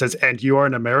looks at him and says, "And you are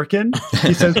an American?"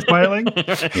 He says, smiling.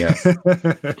 Yes.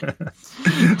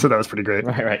 So that was pretty great.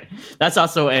 Right. That's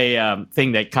also a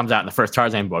thing that comes out in the first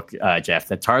Tarzan book, Jeff,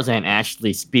 that Tarzan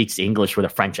actually speaks English with a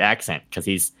French accent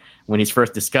because when he's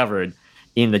first discovered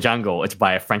in the jungle, it's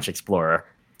by a French explorer.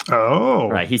 Oh.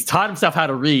 Right. He's taught himself how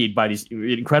to read by these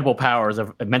incredible powers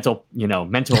of mental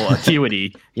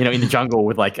acuity, in the jungle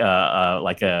with like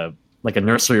a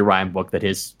nursery rhyme book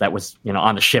that was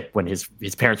on the ship when his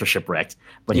parents were shipwrecked,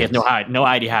 but he has no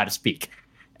idea how to speak.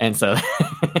 And so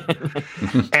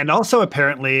and also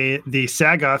apparently the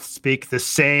Sagoths speak the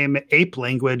same ape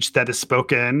language that is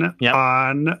spoken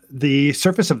on the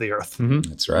surface of the earth.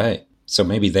 That's right. So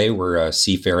maybe they were a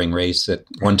seafaring race at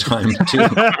one time too.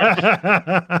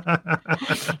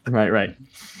 Right.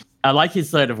 I like his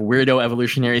sort of weirdo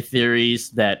evolutionary theories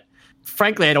that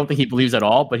frankly, I don't think he believes at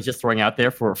all, but he's just throwing out there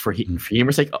for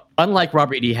humor's sake. Unlike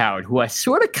Robert E. Howard, who I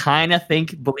sort of kind of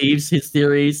think believes his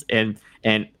theories, and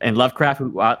Lovecraft,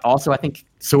 who also I think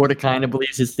sort of kind of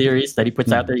believes his theories that he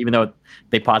puts out there, even though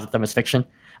they posit them as fiction.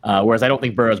 Whereas I don't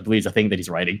think Burroughs believes a thing that he's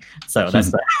writing. So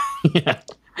that's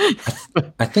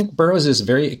I think Burroughs is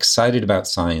very excited about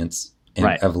science and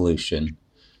evolution.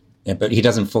 but he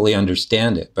doesn't fully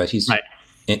understand it. But he's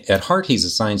at heart, he's a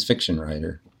science fiction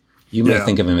writer. You may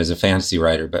think of him as a fantasy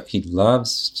writer, but he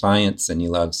loves science and he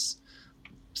loves,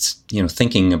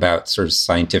 thinking about sort of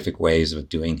scientific ways of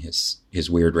doing his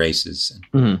weird races.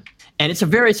 Mm-hmm. And it's a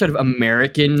very sort of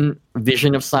American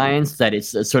vision of science that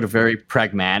it's sort of very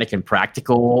pragmatic and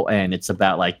practical, and it's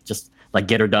about just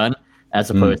get her done, as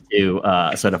opposed to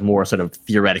sort of more sort of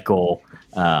theoretical,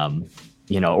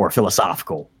 or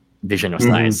philosophical vision of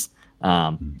science.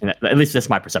 And at least that's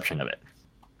my perception of it.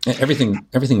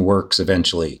 Everything works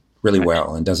eventually really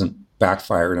well and doesn't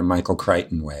backfire in a Michael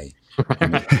Crichton way.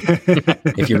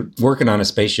 If you're working on a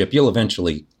spaceship, you'll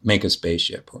eventually make a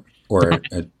spaceship or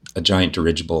a giant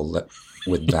dirigible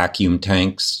with vacuum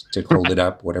tanks to hold it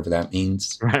up, whatever that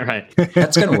means. Right.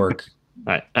 That's going to work.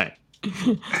 Right.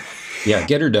 Yeah,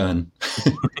 get her done.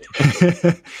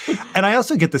 And I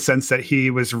also get the sense that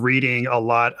he was reading a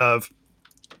lot of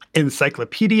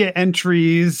encyclopedia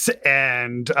entries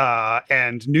and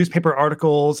newspaper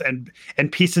articles and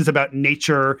pieces about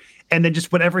nature, and then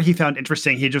just whatever he found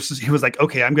interesting, he was like,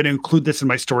 okay, I'm going to include this in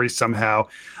my story somehow.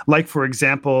 Like, for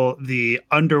example, the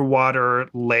underwater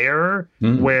lair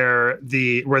where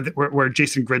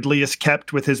Jason Gridley is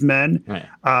kept with his men,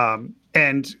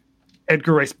 and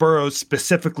Edgar Rice Burroughs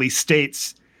specifically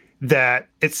states that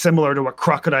it's similar to what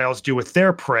crocodiles do with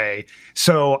their prey.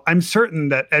 So I'm certain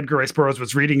that Edgar Rice Burroughs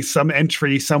was reading some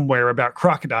entry somewhere about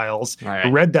crocodiles,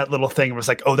 read that little thing and was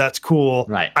like, oh, that's cool.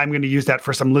 Right. I'm going to use that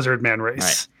for some lizard man race.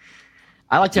 Right.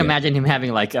 I like to imagine him having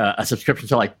a subscription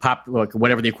to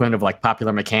whatever the equivalent of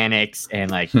Popular Mechanics and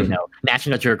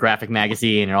National Geographic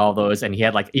magazine and all those, and he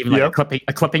had even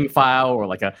a clipping file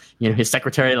or his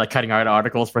secretary cutting out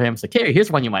articles for him. It's like, hey, here's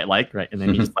one you might like, right? And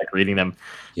then he's reading them.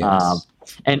 Yes.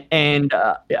 And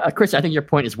Chris, I think your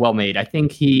point is well made. I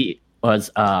think he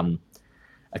was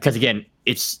because again,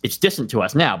 it's distant to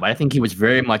us now, but I think he was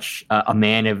very much a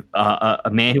man who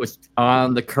was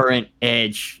on the current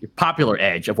edge, popular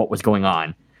edge of what was going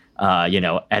on,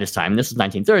 at his time. And this was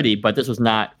 1930, but this was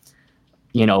not,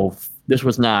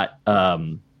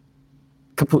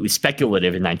 completely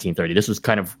speculative in 1930. This was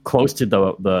kind of close to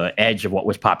the edge of what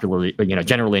was popularly,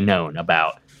 generally known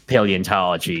about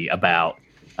paleontology, about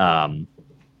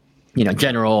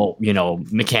general,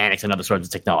 mechanics and other sorts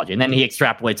of technology. And then he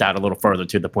extrapolates out a little further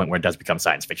to the point where it does become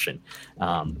science fiction.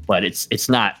 But it's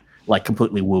not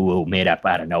completely woo-woo made up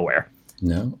out of nowhere.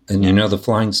 No. And the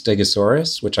flying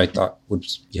Stegosaurus, which I thought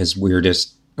was his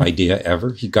weirdest idea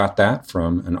ever. He got that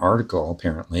from an article,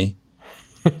 apparently,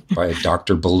 by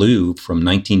Dr. Ballou from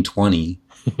 1920.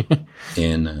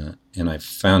 And I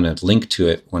found a link to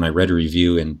it when I read a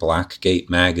review in Blackgate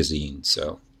magazine.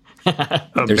 So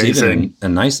there's even a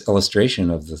nice illustration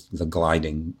of the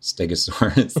gliding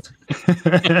Stegosaurus,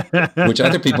 which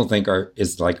other people think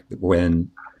is like when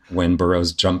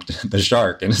Burroughs jumped the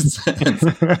shark in a sense.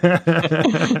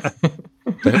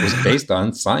 But it was based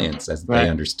on science as they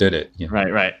understood it.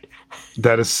 Right.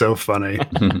 That is so funny.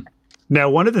 Now,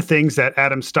 one of the things that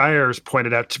Adam Stiers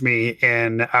pointed out to me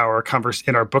in our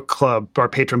book club, our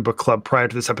patron book club prior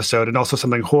to this episode, and also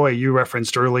something, Hoy, you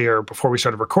referenced earlier before we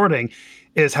started recording,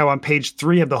 is how on page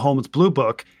 3 of the Holmes Blue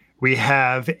Book, we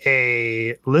have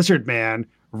a lizard man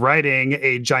riding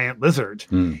a giant lizard.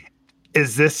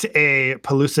 Is this a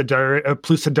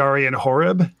Pellucidarian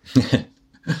Horeb?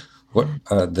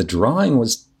 The drawing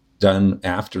was done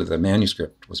after the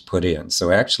manuscript was put in,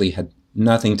 so actually had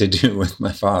nothing to do with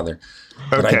my father.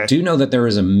 But I do know that there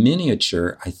is a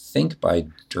miniature, I think by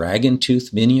Dragon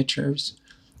Tooth Miniatures,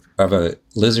 of a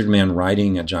lizard man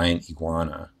riding a giant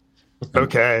iguana.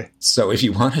 Okay. So if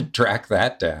you want to track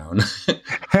that down,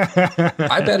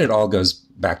 I bet it all goes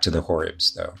back to the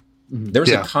Horribs, though. There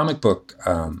was a comic book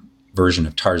version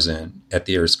of Tarzan at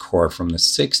the Earth's Core from the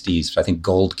 60s, I think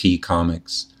Gold Key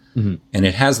Comics. And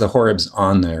it has the Horribs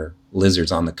on there,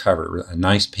 lizards on the cover, a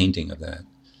nice painting of that.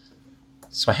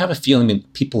 So I have a feeling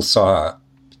that people saw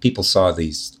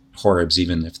these Horribs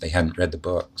even if they hadn't read the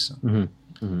book. So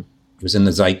it was in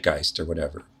the zeitgeist or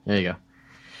whatever. There you go.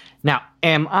 Now,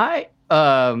 am I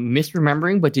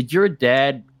misremembering, but did your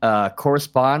dad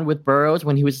correspond with Burroughs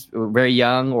when he was very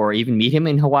young or even meet him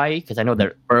in Hawaii? Because I know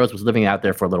that Burroughs was living out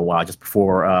there for a little while just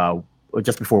before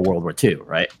World War II,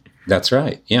 right? That's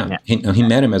right, yeah. He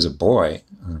met him as a boy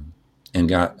and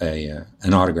got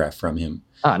an autograph from him.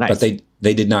 Oh, nice. But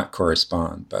they did not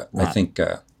correspond. But I think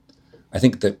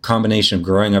the combination of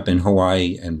growing up in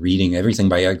Hawaii and reading everything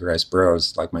by Edgar Rice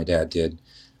Burroughs, like my dad did,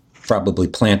 probably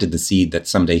planted the seed that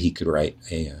someday he could write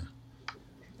a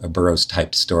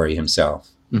Burroughs-type story himself,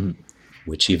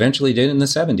 which he eventually did in the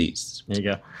 70s. There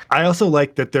you go. I also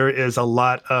like that there is a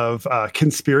lot of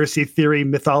conspiracy theory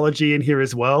mythology in here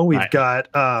as well. We've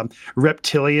got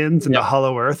reptilians and the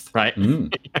Hollow Earth. Right.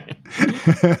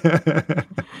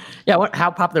 Yeah.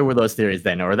 How popular were those theories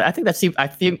then? Or I think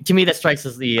to me that strikes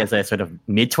as a sort of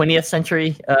mid 20th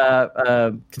century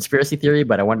conspiracy theory.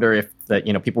 But I wonder if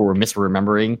people were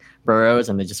misremembering Burroughs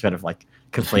and they just sort of like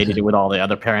conflated it with all the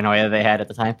other paranoia they had at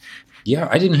the time. Yeah,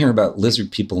 I didn't hear about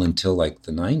lizard people until like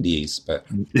the 90s, but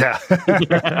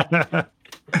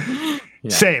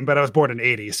Same, but I was born in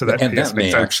 '80s, so that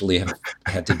may actually have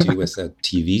had to do with a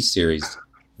TV series,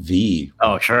 V.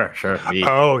 Oh, sure, V.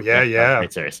 Oh, yeah.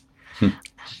 Great series.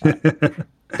 But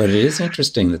it is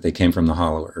interesting that they came from the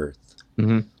Hollow Earth.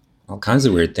 Mm-hmm. All kinds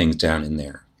of weird things down in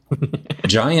there.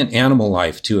 Giant animal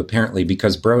life too, apparently,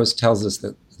 because Burroughs tells us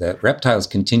that reptiles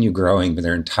continue growing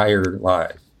their entire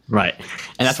life. Right.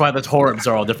 And that's why the Torbs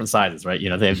are all different sizes, right?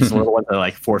 They have these little ones that are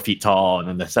like 4 feet tall, and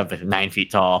then the stuff that's 9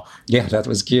 feet tall. Yeah, that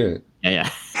was cute. Yeah.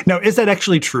 Now, is that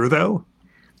actually true, though?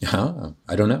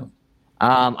 I don't know.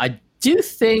 I do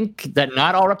think that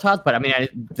not all reptiles, but I mean,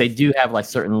 they do have like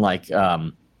certain like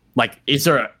is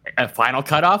there a final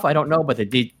cutoff? I don't know, but they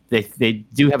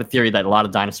do have a theory that a lot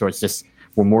of dinosaurs just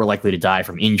were more likely to die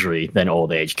from injury than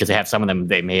old age, because they have some of them,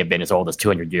 they may have been as old as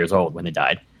 200 years old when they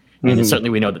died. And then certainly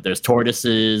we know that there's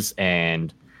tortoises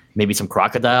and maybe some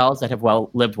crocodiles that have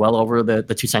lived well over the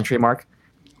 2-century mark.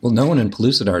 Well, no one in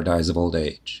Pellucidar dies of old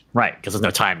age. Right, because there's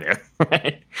no time there.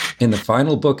 Right? In the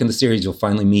final book in the series, you'll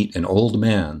finally meet an old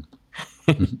man.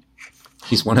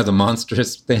 He's one of the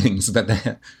monstrous things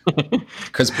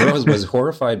because Burroughs was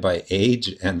horrified by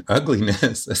age and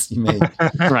ugliness, as you may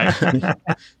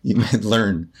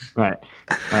learn. Right.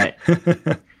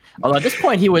 Although at this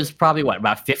point he was probably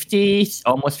about 50,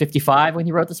 almost 55 when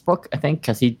he wrote this book, I think,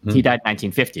 because he died in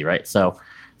 1950, right? So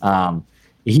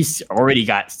he's already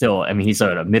got he's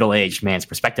sort of a middle-aged man's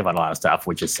perspective on a lot of stuff,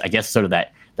 which is, I guess, sort of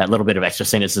that little bit of extra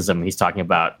cynicism he's talking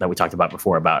about that we talked about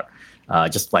before about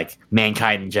just like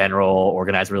mankind in general,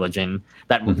 organized religion.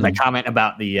 That comment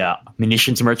about the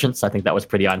munitions merchants, I think that was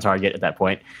pretty on target at that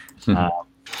point.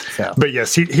 But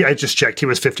yes, I just checked. He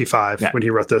was 55 when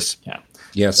he wrote this.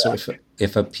 Yeah. So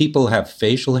if a people have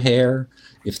facial hair,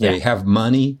 if they have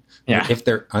money, if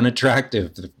they're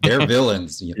unattractive, they're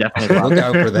villains. Definitely look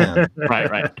out for them.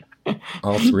 Right.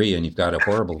 All three, and you've got a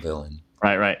horrible villain.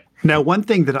 Right. Now, one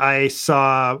thing that I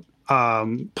saw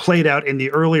played out in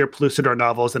the earlier Pellucidar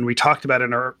novels, and we talked about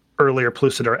in our earlier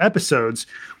Pellucidar episodes,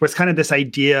 was kind of this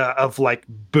idea of like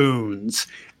boons.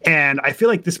 And I feel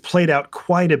like this played out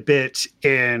quite a bit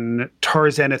in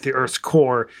Tarzan at the Earth's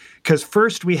Core, because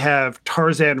first we have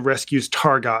Tarzan rescues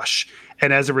Targash.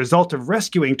 And as a result of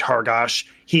rescuing Targash,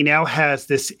 he now has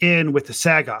this in with the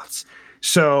Sagoths.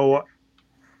 So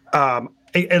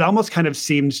it almost kind of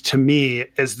seemed to me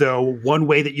as though one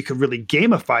way that you could really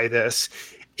gamify this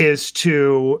is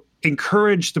to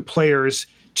encourage the players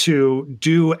to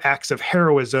do acts of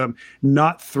heroism,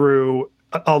 not through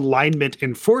alignment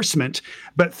enforcement,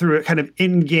 but through kind of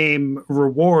in-game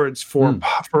rewards for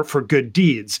good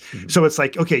deeds. So it's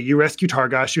like, okay, you rescue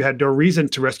Targash, you had no reason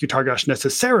to rescue Targash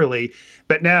necessarily,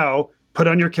 but now put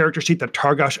on your character sheet that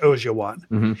Targash owes you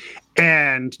one.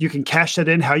 And you can cash that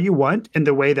in how you want. And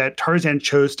the way that Tarzan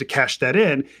chose to cash that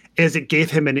in is it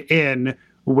gave him an in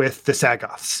with the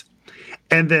Sagoths.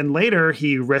 And then later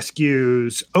he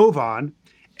rescues Ovan,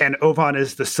 and Ovan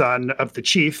is the son of the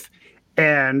chief.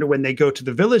 And when they go to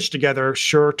the village together,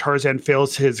 sure, Tarzan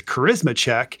fails his charisma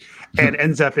check and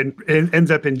ends up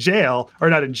in jail, or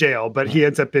not in jail, but he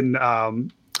ends up in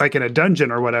like in a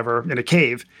dungeon or whatever, in a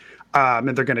cave, and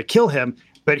they're going to kill him.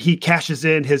 But he cashes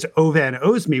in his Ovan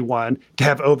owes me one to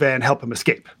have Ovan help him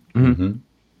escape.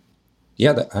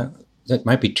 Yeah, that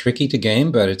might be tricky to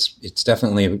game, but it's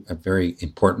definitely a very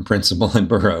important principle in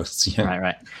Burroughs. Yeah.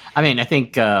 Right. I mean, I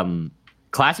think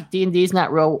classic D&D is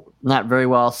not very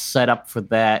well set up for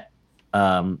that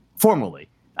formally.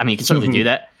 I mean, you can certainly do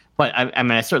that, but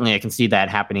I can see that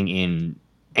happening in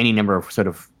any number of sort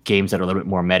of games that are a little bit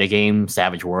more metagame,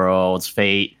 Savage Worlds,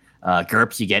 Fate,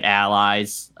 GURPS. You get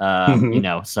allies,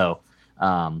 so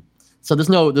there's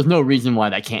no reason why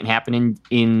that can't happen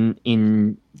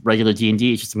in regular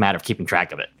D&D. It's just a matter of keeping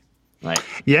track of it, right?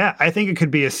 Yeah, I think it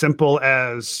could be as simple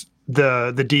as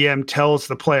the DM tells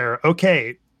the player,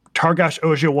 okay, Targash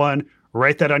owes you one,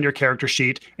 write that on your character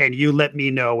sheet, and you let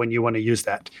me know when you want to use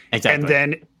that. Exactly. And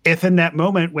then if in that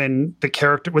moment when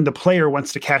the player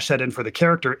wants to cash that in for the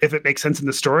character, if it makes sense in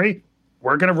the story,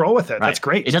 we're going to roll with it. Right. That's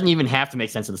great. It doesn't even have to make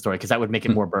sense of the story because that would make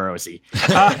it more Burroughsy.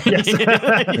 Yes.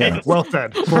 Yeah. Well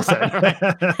said. Well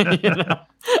said. You know?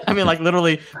 I mean, like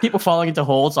literally, people falling into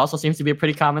holes also seems to be a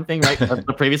pretty common thing, right?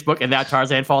 The previous book, and now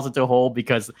Tarzan falls into a hole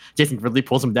because Jason Ridley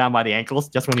pulls him down by the ankles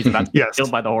just when he's about to get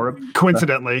killed by the horror.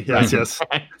 Coincidentally, yes.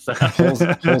 So.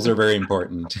 Holes are very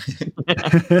important.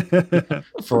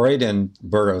 Freud and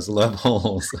Burroughs love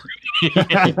holes.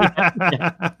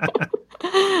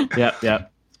 Yeah.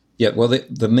 Yeah, well,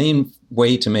 the main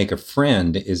way to make a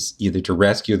friend is either to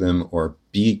rescue them or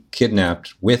be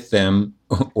kidnapped with them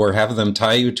or have them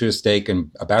tie you to a stake and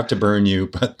about to burn you,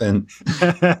 but then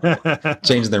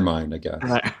change their mind, I guess.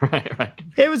 Right.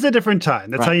 It was a different time.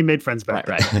 That's how you made friends back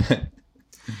then. Right.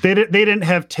 They didn't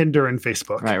have Tinder and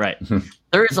Facebook. Right.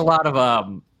 There is a lot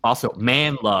of also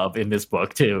man love in this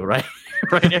book too, right?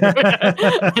 Right.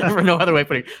 For no other way of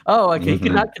putting it. Oh, okay. He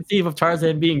could not conceive of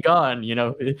Tarzan being gone. You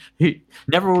know,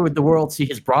 never would the world see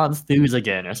his bronze thews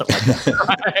again, or something like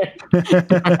that.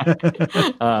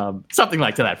 Right? Something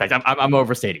like to that effect. I'm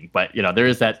overstating, but you know, there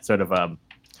is that sort of,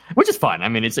 which is fun. I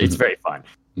mean, it's very fun.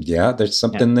 Yeah, there's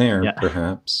something there,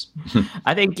 perhaps.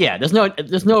 I think there's no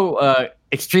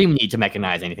extreme need to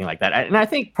mechanize anything like that, and I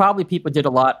think probably people did a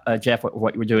lot, Jeff,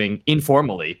 what you were doing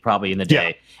informally, probably in the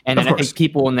day, and then I think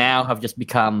people now have just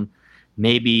become,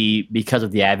 maybe because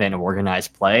of the advent of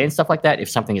organized play and stuff like that. If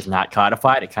something is not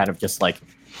codified, it kind of just like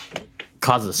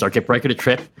causes a circuit breaker to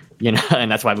trip, you know, and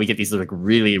that's why we get these like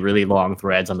really, really long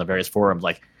threads on the various forums,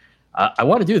 like. I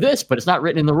want to do this, but it's not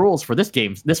written in the rules for this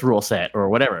game, this rule set, or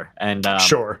whatever. And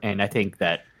and I think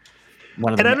that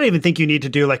I don't even think you need to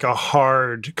do like a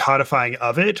hard codifying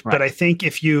of it, but I think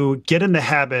if you get in the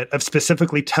habit of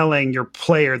specifically telling your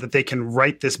player that they can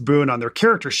write this boon on their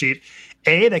character sheet,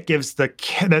 that gives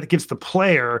the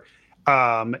player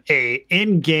a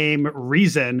in-game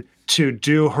reason to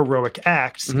do heroic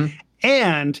acts,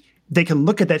 and they can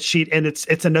look at that sheet and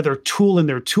it's another tool in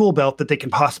their tool belt that they can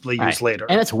possibly use later.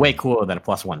 And it's way cooler than a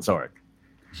 +1 sword.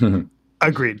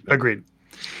 Agreed.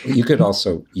 You could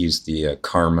also use the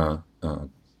karma.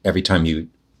 Every time you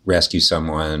rescue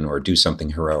someone or do something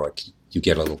heroic, you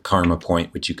get a little karma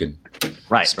point, which you can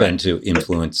spend to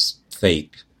influence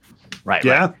fate. Right. It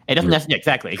doesn't necessarily,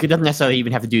 exactly. It doesn't necessarily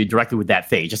even have to do directly with that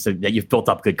fate, just so that you've built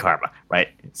up good karma, right?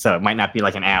 So it might not be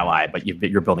like an ally, but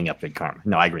you're building up good karma.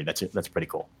 No, I agree. That's pretty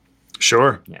cool.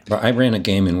 Sure. Yeah. Well, I ran a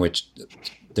game in which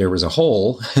there was a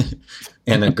hole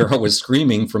and a girl was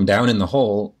screaming from down in the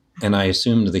hole, and I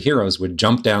assumed the heroes would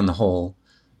jump down the hole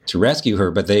to rescue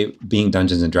her, but they, being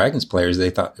Dungeons and Dragons players,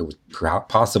 they thought it was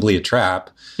possibly a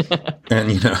trap,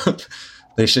 and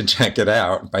they should check it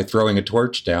out by throwing a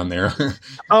torch down there.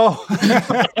 Oh.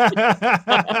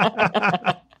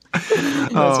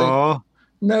 Like,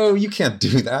 no, you can't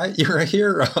do that. You're a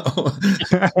hero.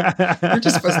 You're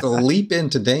just supposed to leap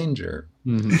into danger.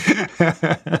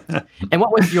 Mm-hmm. And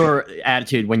what was your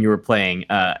attitude when you were playing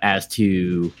as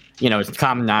to, it's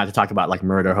common now to talk about like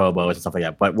murder hobos and stuff like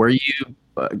that, but were you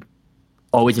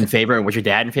always in favor, and was your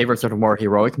dad in favor of sort of more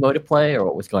heroic mode of play, or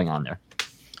what was going on there?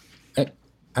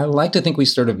 I like to think we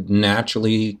sort of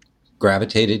naturally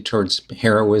gravitated towards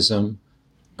heroism.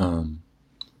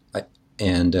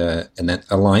 And that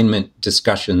alignment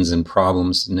discussions and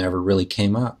problems never really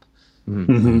came up.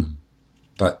 Mm-hmm.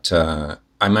 But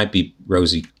I might be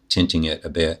rosy tinting it a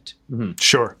bit. Mm-hmm.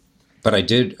 Sure. But I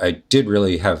did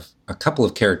really have a couple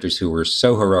of characters who were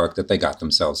so heroic that they got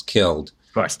themselves killed.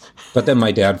 Of course. But then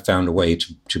my dad found a way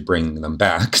to bring them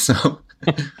back. So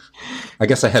I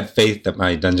guess I had faith that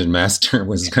my dungeon master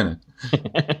was going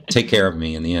to take care of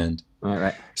me in the end. All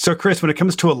right. So, Chris, when it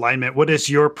comes to alignment, what is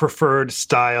your preferred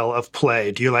style of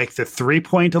play? Do you like the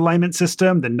 3-point alignment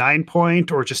system, the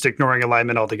 9-point, or just ignoring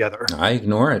alignment altogether? I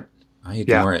ignore it.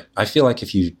 I feel like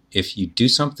if you do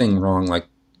something wrong, like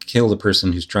kill the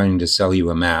person who's trying to sell you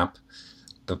a map,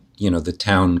 the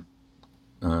town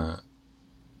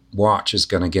watch is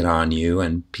going to get on you,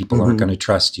 and people aren't going to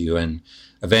trust you, and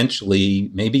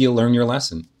eventually maybe you'll learn your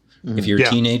lesson. If you're a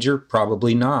teenager,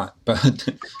 probably not, but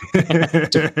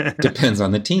depends on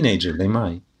the teenager. They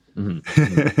might.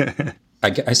 Mm-hmm.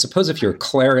 I suppose if you're a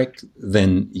cleric,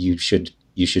 then you should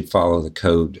follow the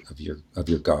code of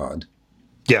your god.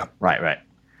 Yeah, right.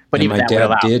 But and my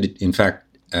dad did. In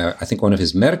fact, I think one of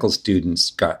his medical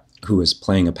students who was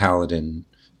playing a paladin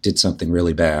did something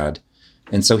really bad,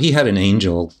 and so he had an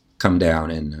angel come down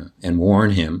and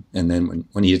warn him. And then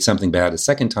when he did something bad a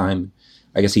second time,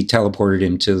 I guess he teleported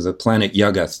him to the planet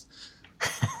Yuggoth.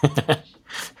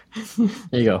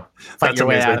 There you go. Fight your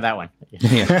way out of that one.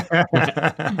 Yeah.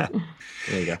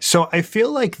 There you go. So I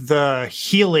feel like the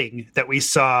healing that we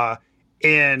saw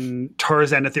in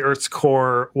Tarzan at the Earth's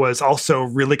Core was also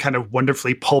really kind of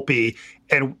wonderfully pulpy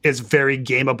and is very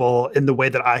gameable in the way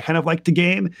that I kind of like the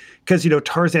game. Because,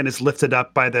 Tarzan is lifted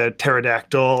up by the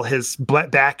pterodactyl. His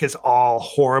back is all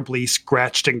horribly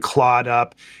scratched and clawed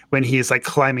up when he's like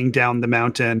climbing down the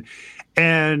mountain.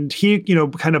 And he,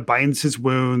 kind of binds his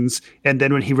wounds. And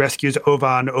then when he rescues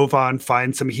Ovan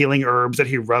finds some healing herbs that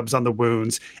he rubs on the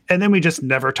wounds. And then we just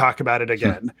never talk about it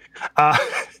again.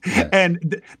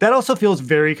 And that also feels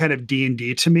very kind of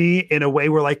D&D to me in a way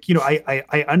where, like,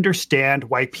 I understand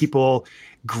why people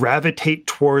gravitate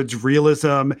towards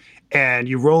realism, and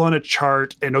you roll on a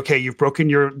chart and, okay, you've broken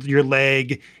your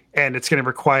leg and it's going to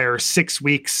require 6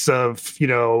 weeks of,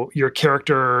 your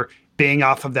character being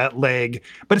off of that leg.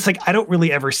 But it's like, I don't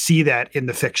really ever see that in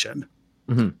the fiction.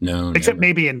 Mm-hmm. No, except never.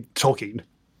 Maybe in Tolkien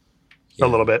a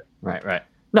little bit. Right.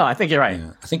 No, I think you're right.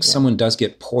 Yeah. I think someone does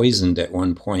get poisoned at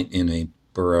one point in a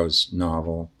Burroughs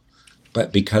novel,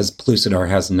 but because Pellucidar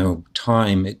has no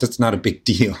time, that's not a big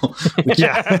deal.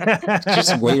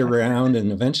 Just wait around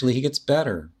and eventually he gets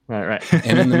better. Right.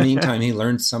 And in the meantime, he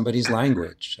learns somebody's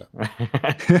language.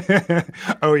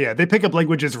 Oh, yeah. They pick up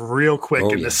languages real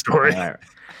quick in this story. Right.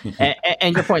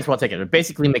 And your point's well taken.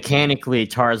 Basically, mechanically,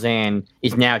 Tarzan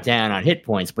is now down on hit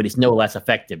points, but he's no less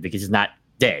effective because he's not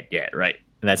dead yet, right?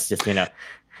 And that's just,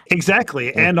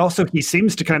 Exactly. And also he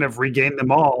seems to kind of regain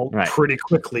them all pretty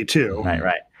quickly, too.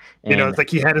 Right. And, it's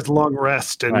like he had his long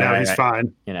rest and now he's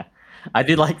fine. I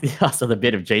did like also the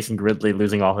bit of Jason Gridley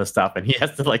losing all his stuff, and he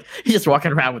has to he's just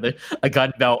walking around with a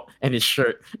gun belt and his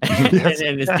shirt,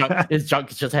 and his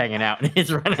junk is just hanging out, and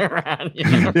he's running around.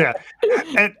 Yeah,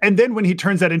 and then when he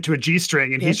turns that into a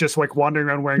G-string, and he's just like wandering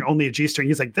around wearing only a G-string,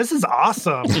 he's like, "This is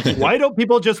awesome! Why don't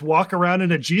people just walk around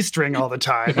in a G-string all the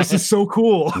time? This is so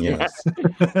cool." Yes.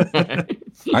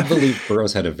 I believe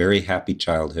Burroughs had a very happy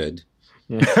childhood.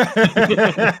 And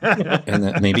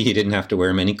that maybe he didn't have to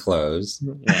wear many clothes,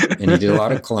 and he did a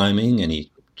lot of climbing, and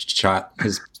he shot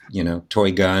his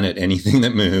toy gun at anything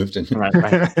that moved, and he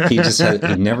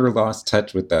never lost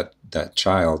touch with that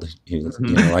child. He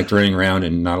liked running around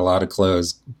and not a lot of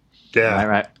clothes,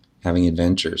 having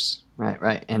adventures.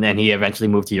 Right. And then he eventually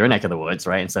moved to your neck of the woods,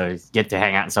 right? And so get to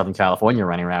hang out in Southern California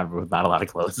running around with not a lot of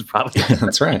clothes is probably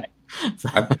that's right. So.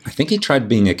 I think he tried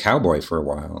being a cowboy for a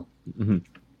while. Mm-hmm.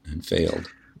 And failed.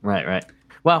 Right.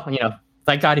 Well,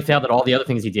 thank God he failed at all the other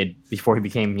things he did before he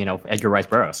became, Edgar Rice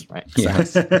Burroughs, right? So.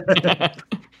 Yes.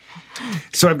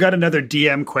 So I've got another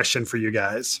DM question for you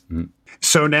guys. Mm.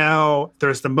 So now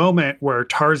there's the moment where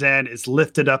Tarzan is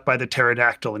lifted up by the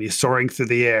pterodactyl and he's soaring through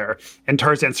the air. And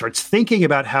Tarzan starts thinking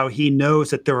about how he knows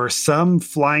that there are some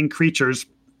flying creatures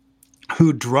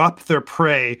who drop their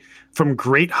prey from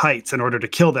great heights in order to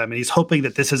kill them. And he's hoping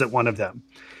that this isn't one of them.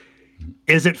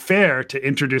 Is it fair to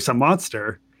introduce a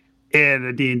monster in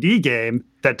a D&D game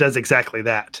that does exactly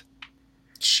that?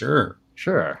 Sure.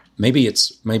 Maybe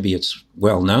it's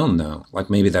well known though. Like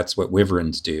maybe that's what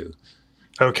wyverns do.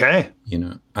 Okay.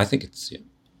 I think it's. Yeah.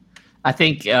 I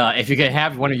think if you're going to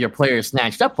have one of your players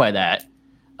snatched up by that,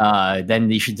 then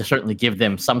you should certainly give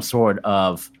them some sort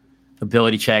of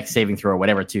ability check, saving throw, or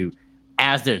whatever to,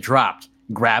 as they're dropped,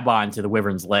 grab onto the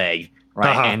wyvern's leg,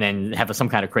 right, and then have some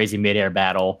kind of crazy midair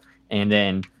battle. And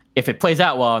then if it plays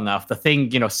out well enough, the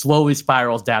thing, slowly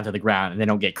spirals down to the ground and they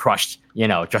don't get crushed,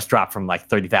 just drop from like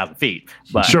 30,000 feet.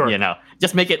 But,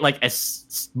 just make it like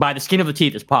as by the skin of the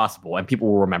teeth as possible and people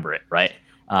will remember it, right?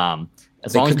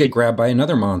 As long as they get grabbed by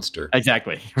another monster.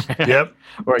 Exactly. Yep.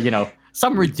 Or,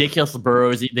 some ridiculous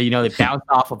burrows, they bounce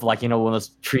off of like, one of those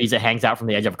trees that hangs out from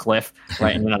the edge of a cliff,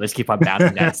 right? And, they just keep on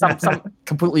bouncing down. Some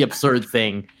completely absurd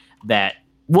thing that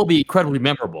will be incredibly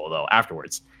memorable, though,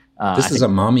 afterwards. This is a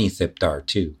mommy Thipdar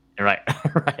too, right?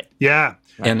 Yeah,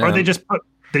 and or they just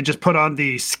put on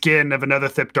the skin of another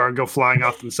Thipdar and go flying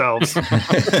off themselves.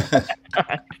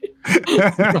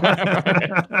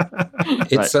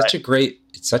 It's such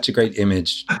a great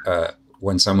image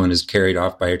when someone is carried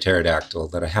off by a pterodactyl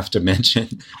that I have to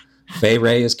mention. Fay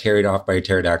Wray is carried off by a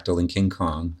pterodactyl in King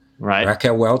Kong. Right.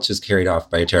 Raquel Welch is carried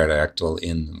off by a pterodactyl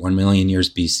in 1 Million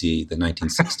Years BC, the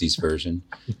 1960s version,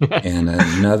 and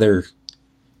another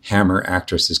Hammer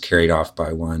actress is carried off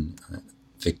by one,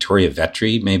 Victoria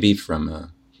Vetri, maybe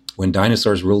from When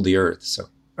Dinosaurs Ruled the Earth. So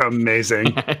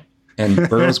amazing. And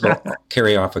Burroughs will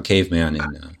carry off a caveman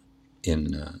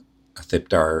in a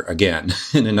Thipdar again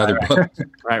in another book.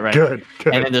 Right. Good.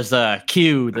 And then there's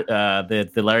Q,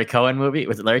 the Larry Cohen movie.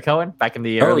 Was it Larry Cohen back in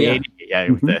the early 80s? Yeah,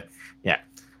 with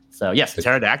So yes,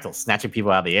 pterodactyls snatching people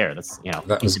out of the air. That's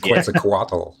that was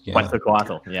Quetzalcoatl.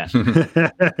 Quetzalcoatl. Yeah.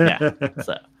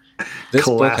 So. This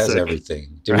book has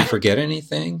everything. Did we forget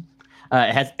anything?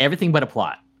 It has everything but a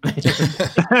plot.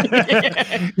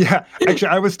 Yeah, actually,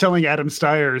 I was telling Adam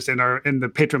Stiers in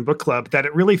the Patron Book Club that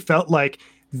it really felt like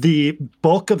the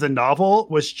bulk of the novel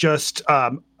was just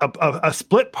a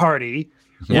split party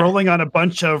rolling on a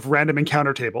bunch of random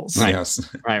encounter tables. Right. Yes.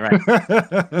 Right.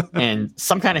 And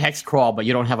some kind of hex crawl, but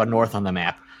you don't have a north on the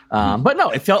map. But no,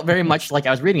 it felt very much like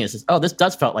I was reading this. This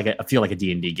does feel like a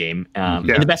D&D game in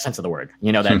the best sense of the word.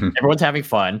 You know, that everyone's having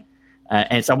fun.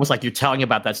 And it's almost like you're telling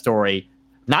about that story,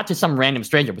 not to some random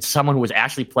stranger, but someone who was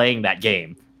actually playing that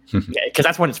game. Because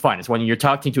that's when it's fun. It's when you're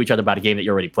talking to each other about a game that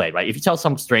you already played, right? If you tell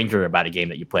some stranger about a game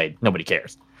that you played, nobody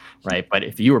cares, right? But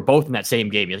if you were both in that same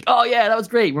game, you're like, oh yeah, that was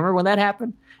great. Remember when that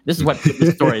happened? This is what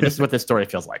this story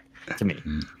feels like to me.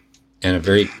 And a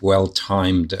very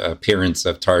well-timed appearance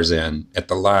of Tarzan at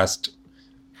the last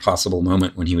possible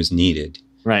moment when he was needed.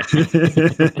 Right.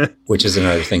 Which is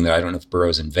another thing that I don't know if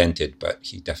Burroughs invented, but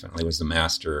he definitely was the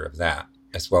master of that,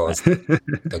 as well as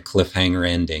the cliffhanger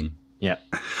ending. Yeah.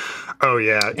 Oh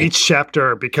yeah. Each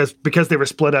chapter, because they were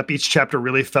split up, each chapter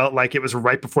really felt like it was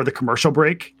right before the commercial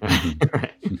break.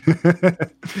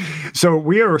 So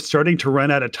we are starting to run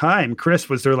out of time. Chris,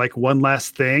 was there like one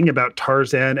last thing about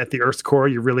Tarzan at the Earth's Core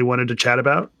you really wanted to chat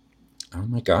about? Oh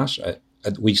my gosh.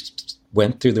 We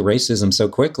went through the racism so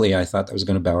quickly, I thought that was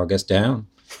going to bog us down.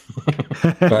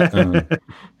 But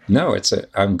no,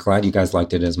 I'm glad you guys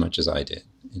liked it as much as I did.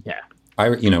 Yeah.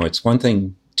 It's one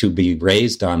thing to be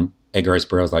raised on Edgar Rice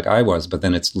Burroughs like I was, but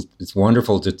then it's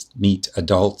wonderful to meet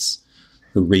adults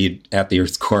who read At the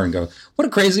Earth's Core and go, what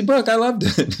a crazy book. I loved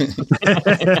it.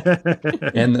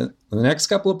 And the next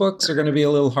couple of books are going to be a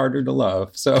little harder to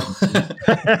love. So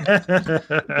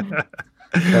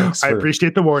I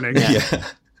appreciate the warning. Yeah.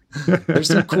 There's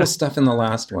some cool stuff in the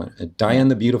last one. Diane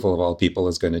the Beautiful, of all people,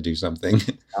 is going to do something.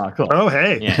 Oh, cool. Oh,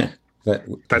 hey. Yeah.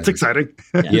 That's exciting.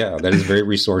 Yeah, that is very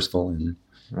resourceful. And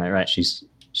right.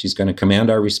 She's going to command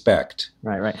our respect.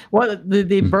 Right. Well,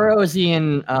 the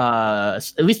Burroughsian,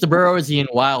 at least the Burroughsian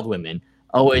wild women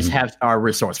always are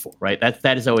resourceful, right?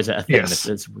 That is always a thing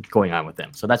that's going on with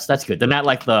them. So that's good. They're not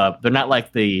like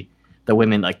the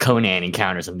women like Conan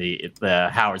encounters in the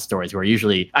Howard stories, who are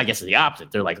usually, I guess, the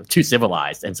opposite. They're like too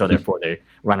civilized, and so therefore they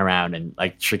run around and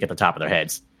like shriek at the top of their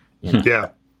heads. You know? Yeah.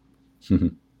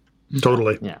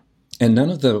 Totally. Yeah. And none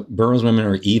of the Burroughs women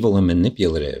are evil and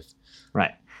manipulative.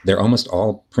 Right. They're almost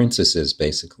all princesses,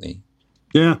 basically.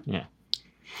 Yeah. Yeah.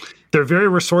 They're very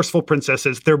resourceful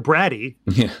princesses. They're bratty.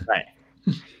 Yeah. Right.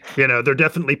 They're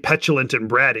definitely petulant and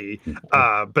bratty,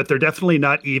 but they're definitely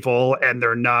not evil, and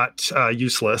they're not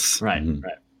useless. Right. Mm-hmm.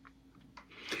 Right.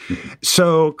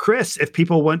 So, Chris, if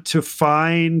people want to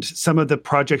find some of the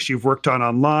projects you've worked on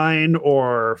online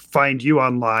or find you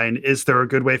online, is there a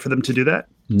good way for them to do that?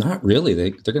 Not really. They're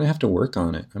going to have to work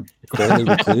on it. I'm fairly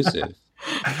reclusive.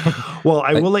 Well,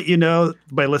 I will let you know,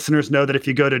 my listeners know, that if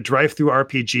you go to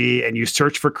DriveThruRPG and you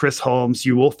search for Chris Holmes,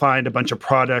 you will find a bunch of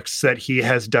products that he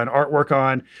has done artwork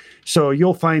on. So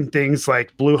you'll find things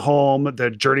like Blue Home, the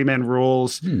Journeyman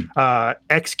Rules,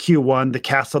 XQ1, the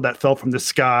Castle That Fell from the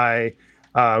Sky.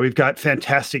 We've got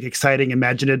fantastic, exciting,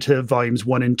 imaginative volumes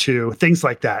 1 and 2, things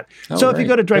like that. So if you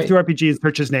go to DriveThruRPG and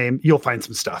search his name, you'll find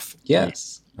some stuff.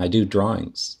 Yes, I do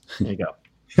drawings. There you go.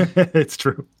 It's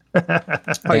true.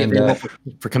 And,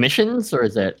 for commissions, or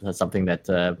is that something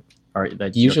that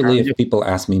usually if people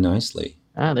ask me nicely?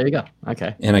 Ah, there you go.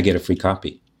 Okay, and I get a free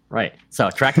copy. Right. So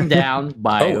track them down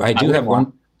by. I do have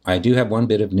one. I do have one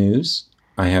bit of news.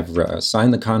 I have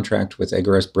signed the contract with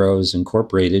Edgar Rice Burroughs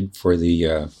Incorporated for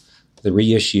the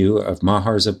reissue of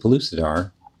Mahars of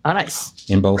Pellucidar. Oh, nice.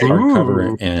 In both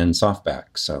hardcover and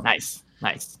softback. So nice.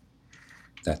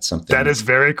 That's something that is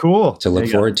very cool to look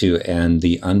forward to, and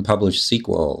the unpublished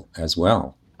sequel as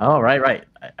well. Oh, right.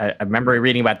 I remember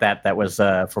reading about that. That was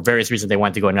for various reasons they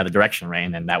wanted to go another direction,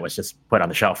 Rain, and that was just put on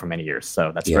the shelf for many years.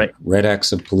 So that's great. Red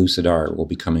Axe of Pellucidar will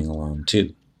be coming along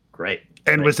too. Great.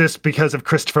 And was this because of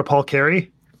Christopher Paul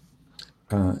Carey?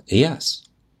 Yes.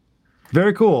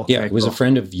 Very cool. Yeah, it was a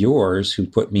friend of yours who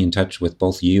put me in touch with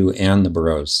both you and the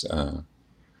Burroughs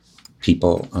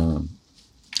people. And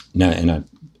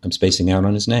I'm spacing out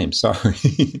on his name. Sorry.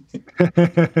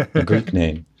 A Greek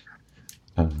name.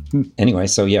 Anyway,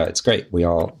 so yeah, it's great. We're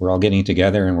all getting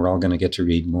together, and we're all going to get to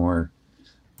read more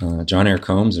John Eyre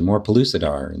Combs and more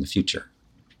Pellucidar in the future.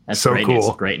 That's so great cool.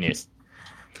 News. Great news.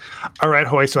 All right,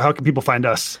 Hoy. So how can people find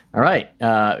us? All right.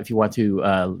 If you want to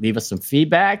leave us some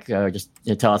feedback, or just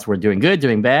tell us we're doing good,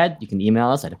 doing bad, you can email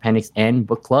us at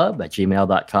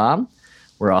appendixnbookclub@gmail.com.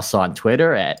 We're also on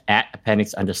Twitter at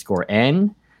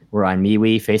appendix_n. We're on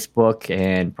MeWe, Facebook,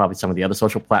 and probably some of the other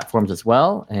social platforms as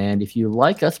well. And if you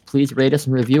like us, please rate us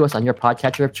and review us on your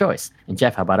podcatcher of choice. And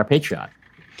Jeff, how about our Patreon?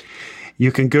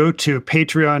 You can go to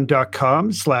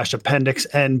patreon.com/Appendix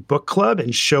N Book Club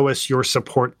and show us your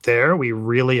support there. We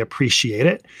really appreciate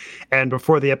it. And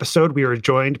before the episode, we were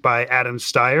joined by Adam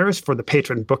Stiers for the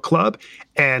Patron Book Club.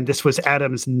 And this was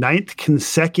Adam's 9th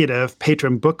consecutive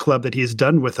Patron Book Club that he's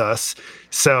done with us.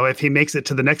 So if he makes it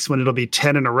to the next one, it'll be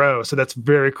 10 in a row. So that's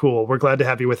very cool. We're glad to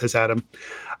have you with us, Adam.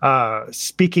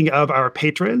 Speaking of our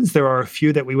patrons, there are a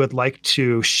few that we would like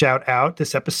to shout out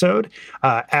this episode.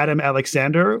 Adam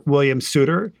Alexander, William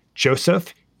Suter,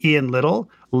 Joseph, Ian Little,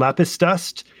 Lapis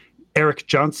Dust, Eric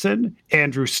Johnson,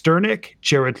 Andrew Sternick,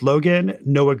 Jared Logan,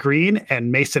 Noah Green,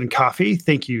 and Mason Coffey.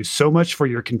 Thank you so much for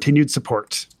your continued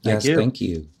support. Yes, thank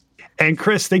you. And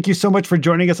Chris, thank you so much for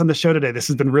joining us on the show today. This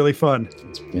has been really fun.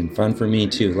 It's been fun for me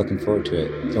too. Looking forward to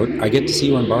it. So I get to see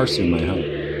you on bar soon, I hope.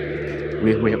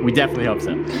 We definitely hope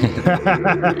so.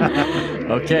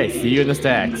 Okay, see you in the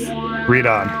stacks. Read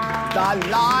on. The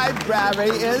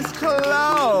library is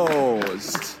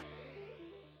closed.